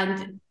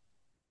 and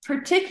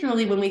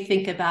particularly when we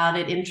think about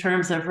it in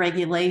terms of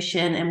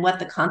regulation and what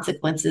the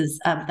consequences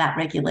of that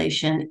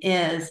regulation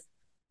is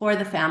for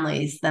the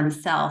families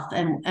themselves,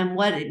 and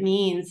what it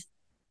means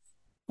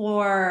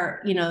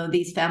for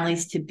these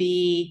families to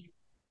be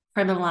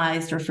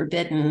criminalized or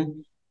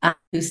forbidden,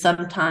 who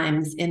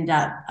sometimes end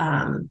up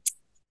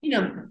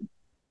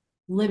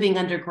living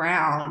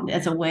underground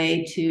as a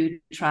way to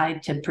try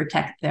to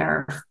protect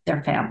their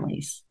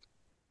families.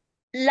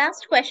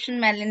 Last question,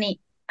 Melanie.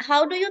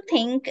 How do you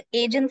think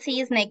agency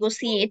is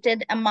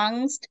negotiated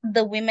amongst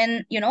the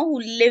women, who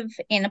live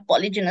in a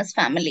polygynous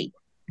family?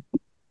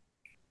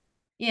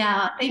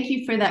 Yeah, thank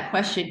you for that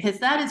question, because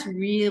that is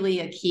really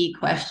a key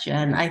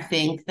question, I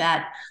think,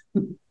 that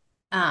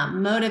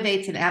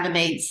motivates and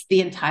animates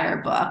the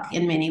entire book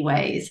in many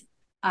ways.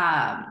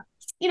 And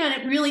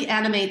it really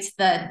animates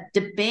the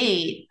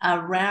debate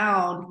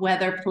around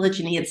whether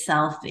polygyny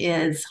itself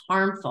is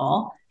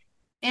harmful.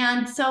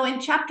 And so in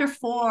chapter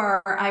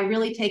 4, I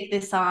really take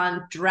this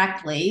on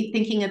directly,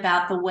 thinking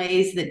about the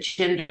ways that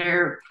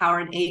gender, power,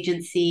 and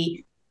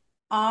agency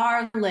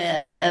are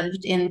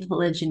lived in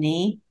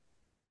polygyny.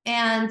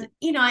 And,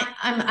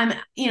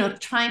 I'm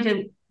trying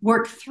to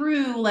work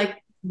through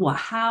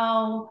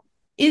how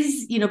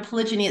is,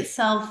 polygyny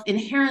itself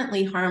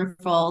inherently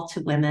harmful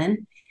to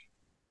women?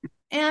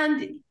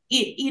 And,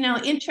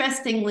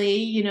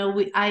 interestingly,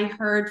 I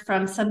heard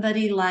from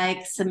somebody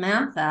like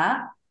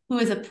Samantha, who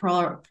is a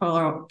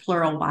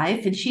plural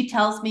wife, and she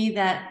tells me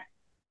that,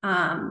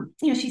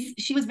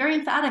 she was very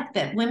emphatic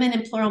that women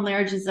in plural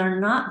marriages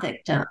are not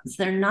victims.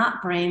 They're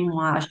not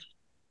brainwashed.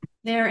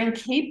 They're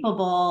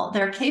capable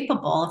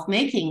of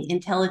making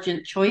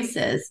intelligent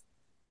choices.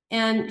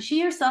 And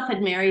she herself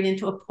had married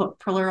into a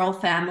plural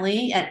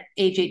family at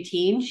age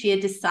 18. She had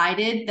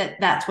decided that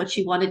that's what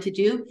she wanted to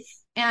do.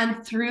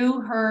 And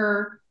through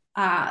her,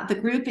 the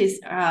group is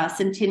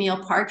Centennial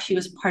Park. She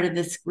was part of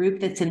this group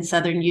that's in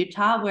southern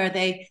Utah,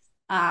 where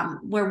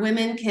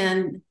women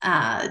can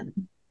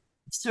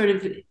sort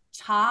of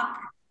talk.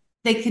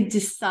 They could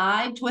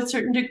decide to a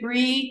certain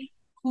degree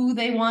who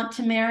they want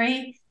to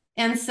marry.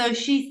 And so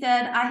she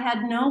said, I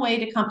had no way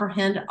to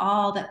comprehend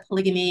all that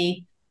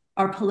polygamy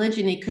or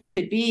polygyny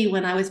could be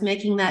when I was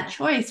making that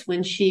choice,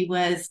 when she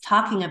was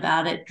talking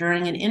about it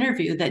during an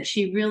interview, that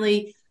she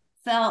really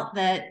felt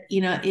that,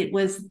 it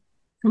was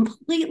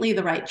completely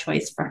the right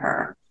choice for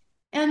her.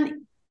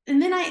 And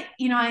then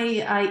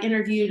I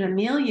interviewed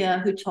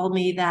Amelia, who told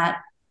me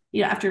that,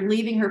 after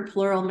leaving her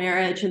plural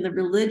marriage and the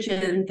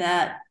religion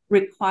that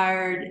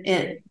required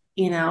it,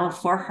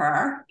 for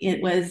her,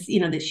 it was,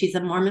 that she's a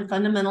Mormon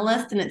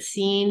fundamentalist, and it's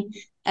seen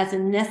as a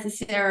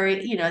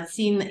necessary,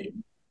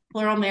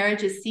 plural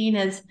marriage is seen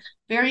as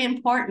very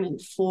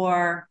important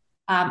for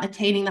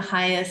attaining the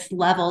highest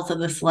levels of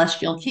the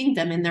celestial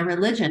kingdom in their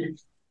religion.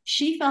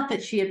 She felt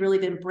that she had really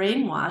been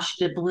brainwashed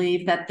to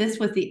believe that this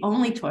was the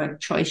only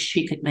choice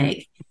she could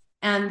make,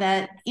 and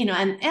that,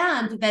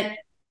 and that,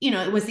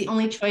 it was the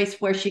only choice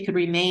where she could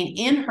remain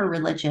in her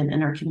religion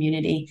and her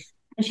community.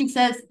 And she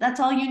says, that's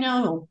all you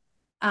know.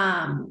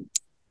 For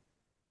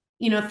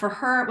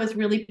her, it was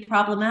really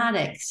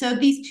problematic. So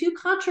these two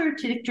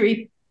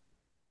contradictory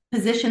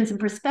positions and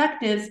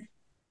perspectives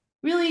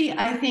really,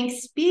 I think,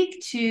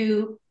 speak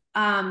to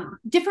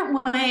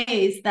different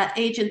ways that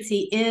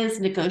agency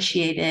is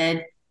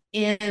negotiated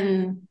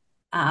in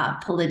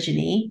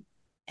polygyny,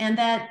 and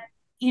that,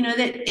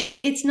 that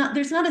it's not,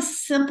 there's not a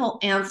simple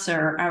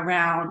answer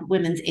around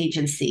women's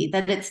agency,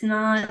 that it's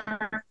not,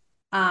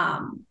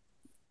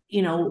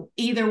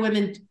 either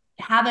women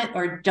have it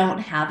or don't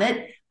have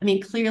it. I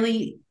mean,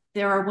 clearly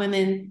there are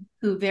women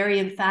who very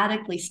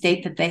emphatically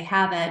state that they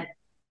have it.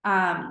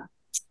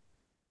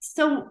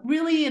 So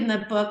really in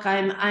the book,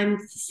 I'm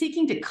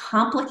seeking to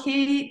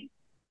complicate,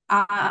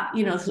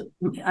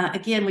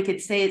 again, we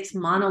could say it's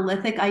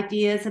monolithic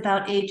ideas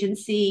about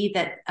agency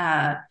that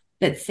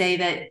say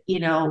that,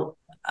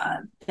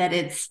 that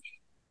it's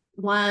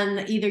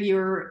one, either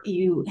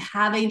you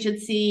have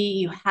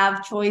agency, you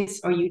have choice,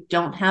 or you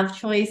don't have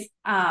choice.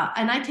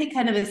 And I take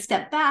kind of a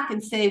step back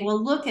and say,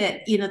 well, look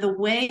at, the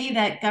way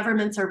that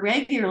governments are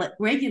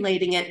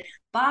regulating it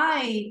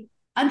by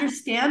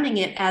understanding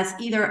it as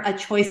either a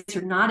choice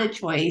or not a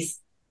choice,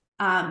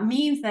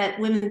 means that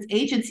women's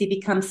agency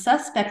becomes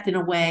suspect in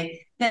a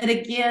way that,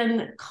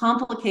 again,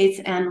 complicates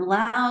and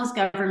allows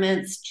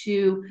governments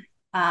to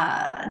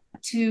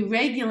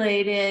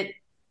regulate it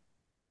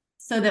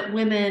so that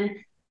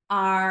women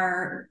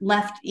are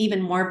left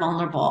even more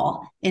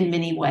vulnerable in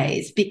many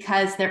ways,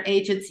 because their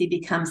agency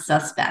becomes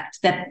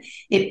suspect. That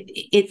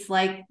it's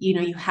like,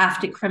 you have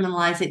to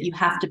criminalize it, you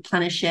have to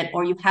punish it,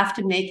 or you have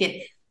to make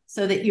it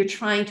so that you're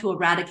trying to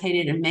eradicate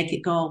it and make it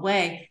go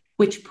away,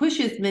 which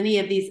pushes many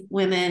of these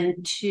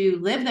women to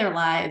live their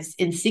lives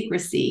in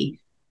secrecy.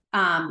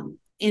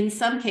 In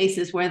some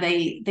cases where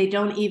they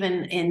don't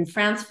even, in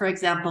France, for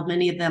example,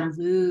 many of them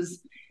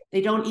they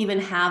don't even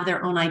have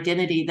their own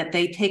identity, that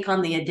they take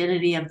on the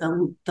identity of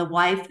the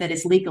wife that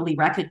is legally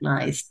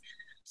recognized.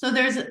 So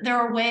there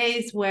are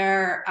ways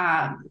where,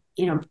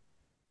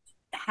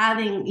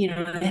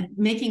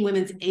 making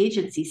women's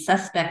agency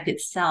suspect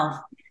itself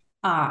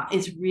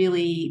is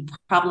really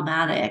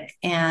problematic.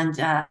 And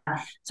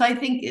so I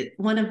think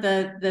one of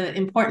the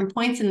important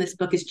points in this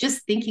book is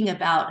just thinking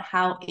about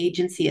how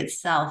agency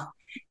itself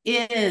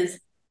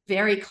is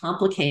very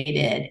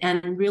complicated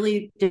and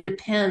really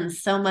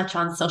depends so much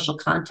on social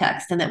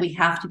context, and that we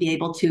have to be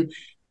able to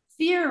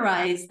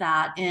theorize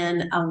that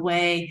in a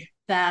way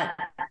that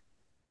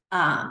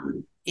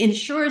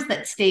ensures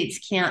that states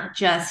can't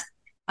just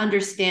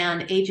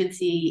understand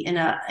agency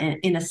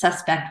in a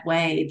suspect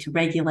way to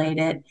regulate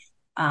it,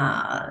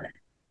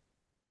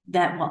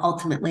 that will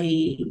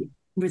ultimately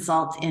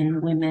result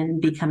in women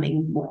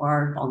becoming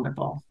more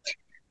vulnerable.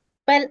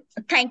 Well,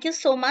 thank you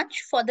so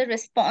much for the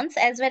response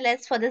as well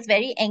as for this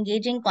very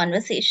engaging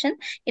conversation.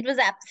 It was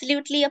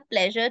absolutely a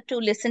pleasure to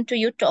listen to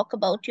you talk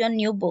about your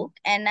new book,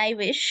 and I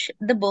wish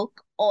the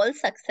book all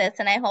success,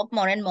 and I hope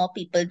more and more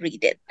people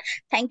read it.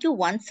 Thank you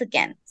once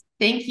again.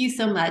 Thank you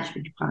so much,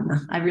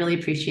 Rituparna. I really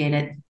appreciate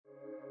it.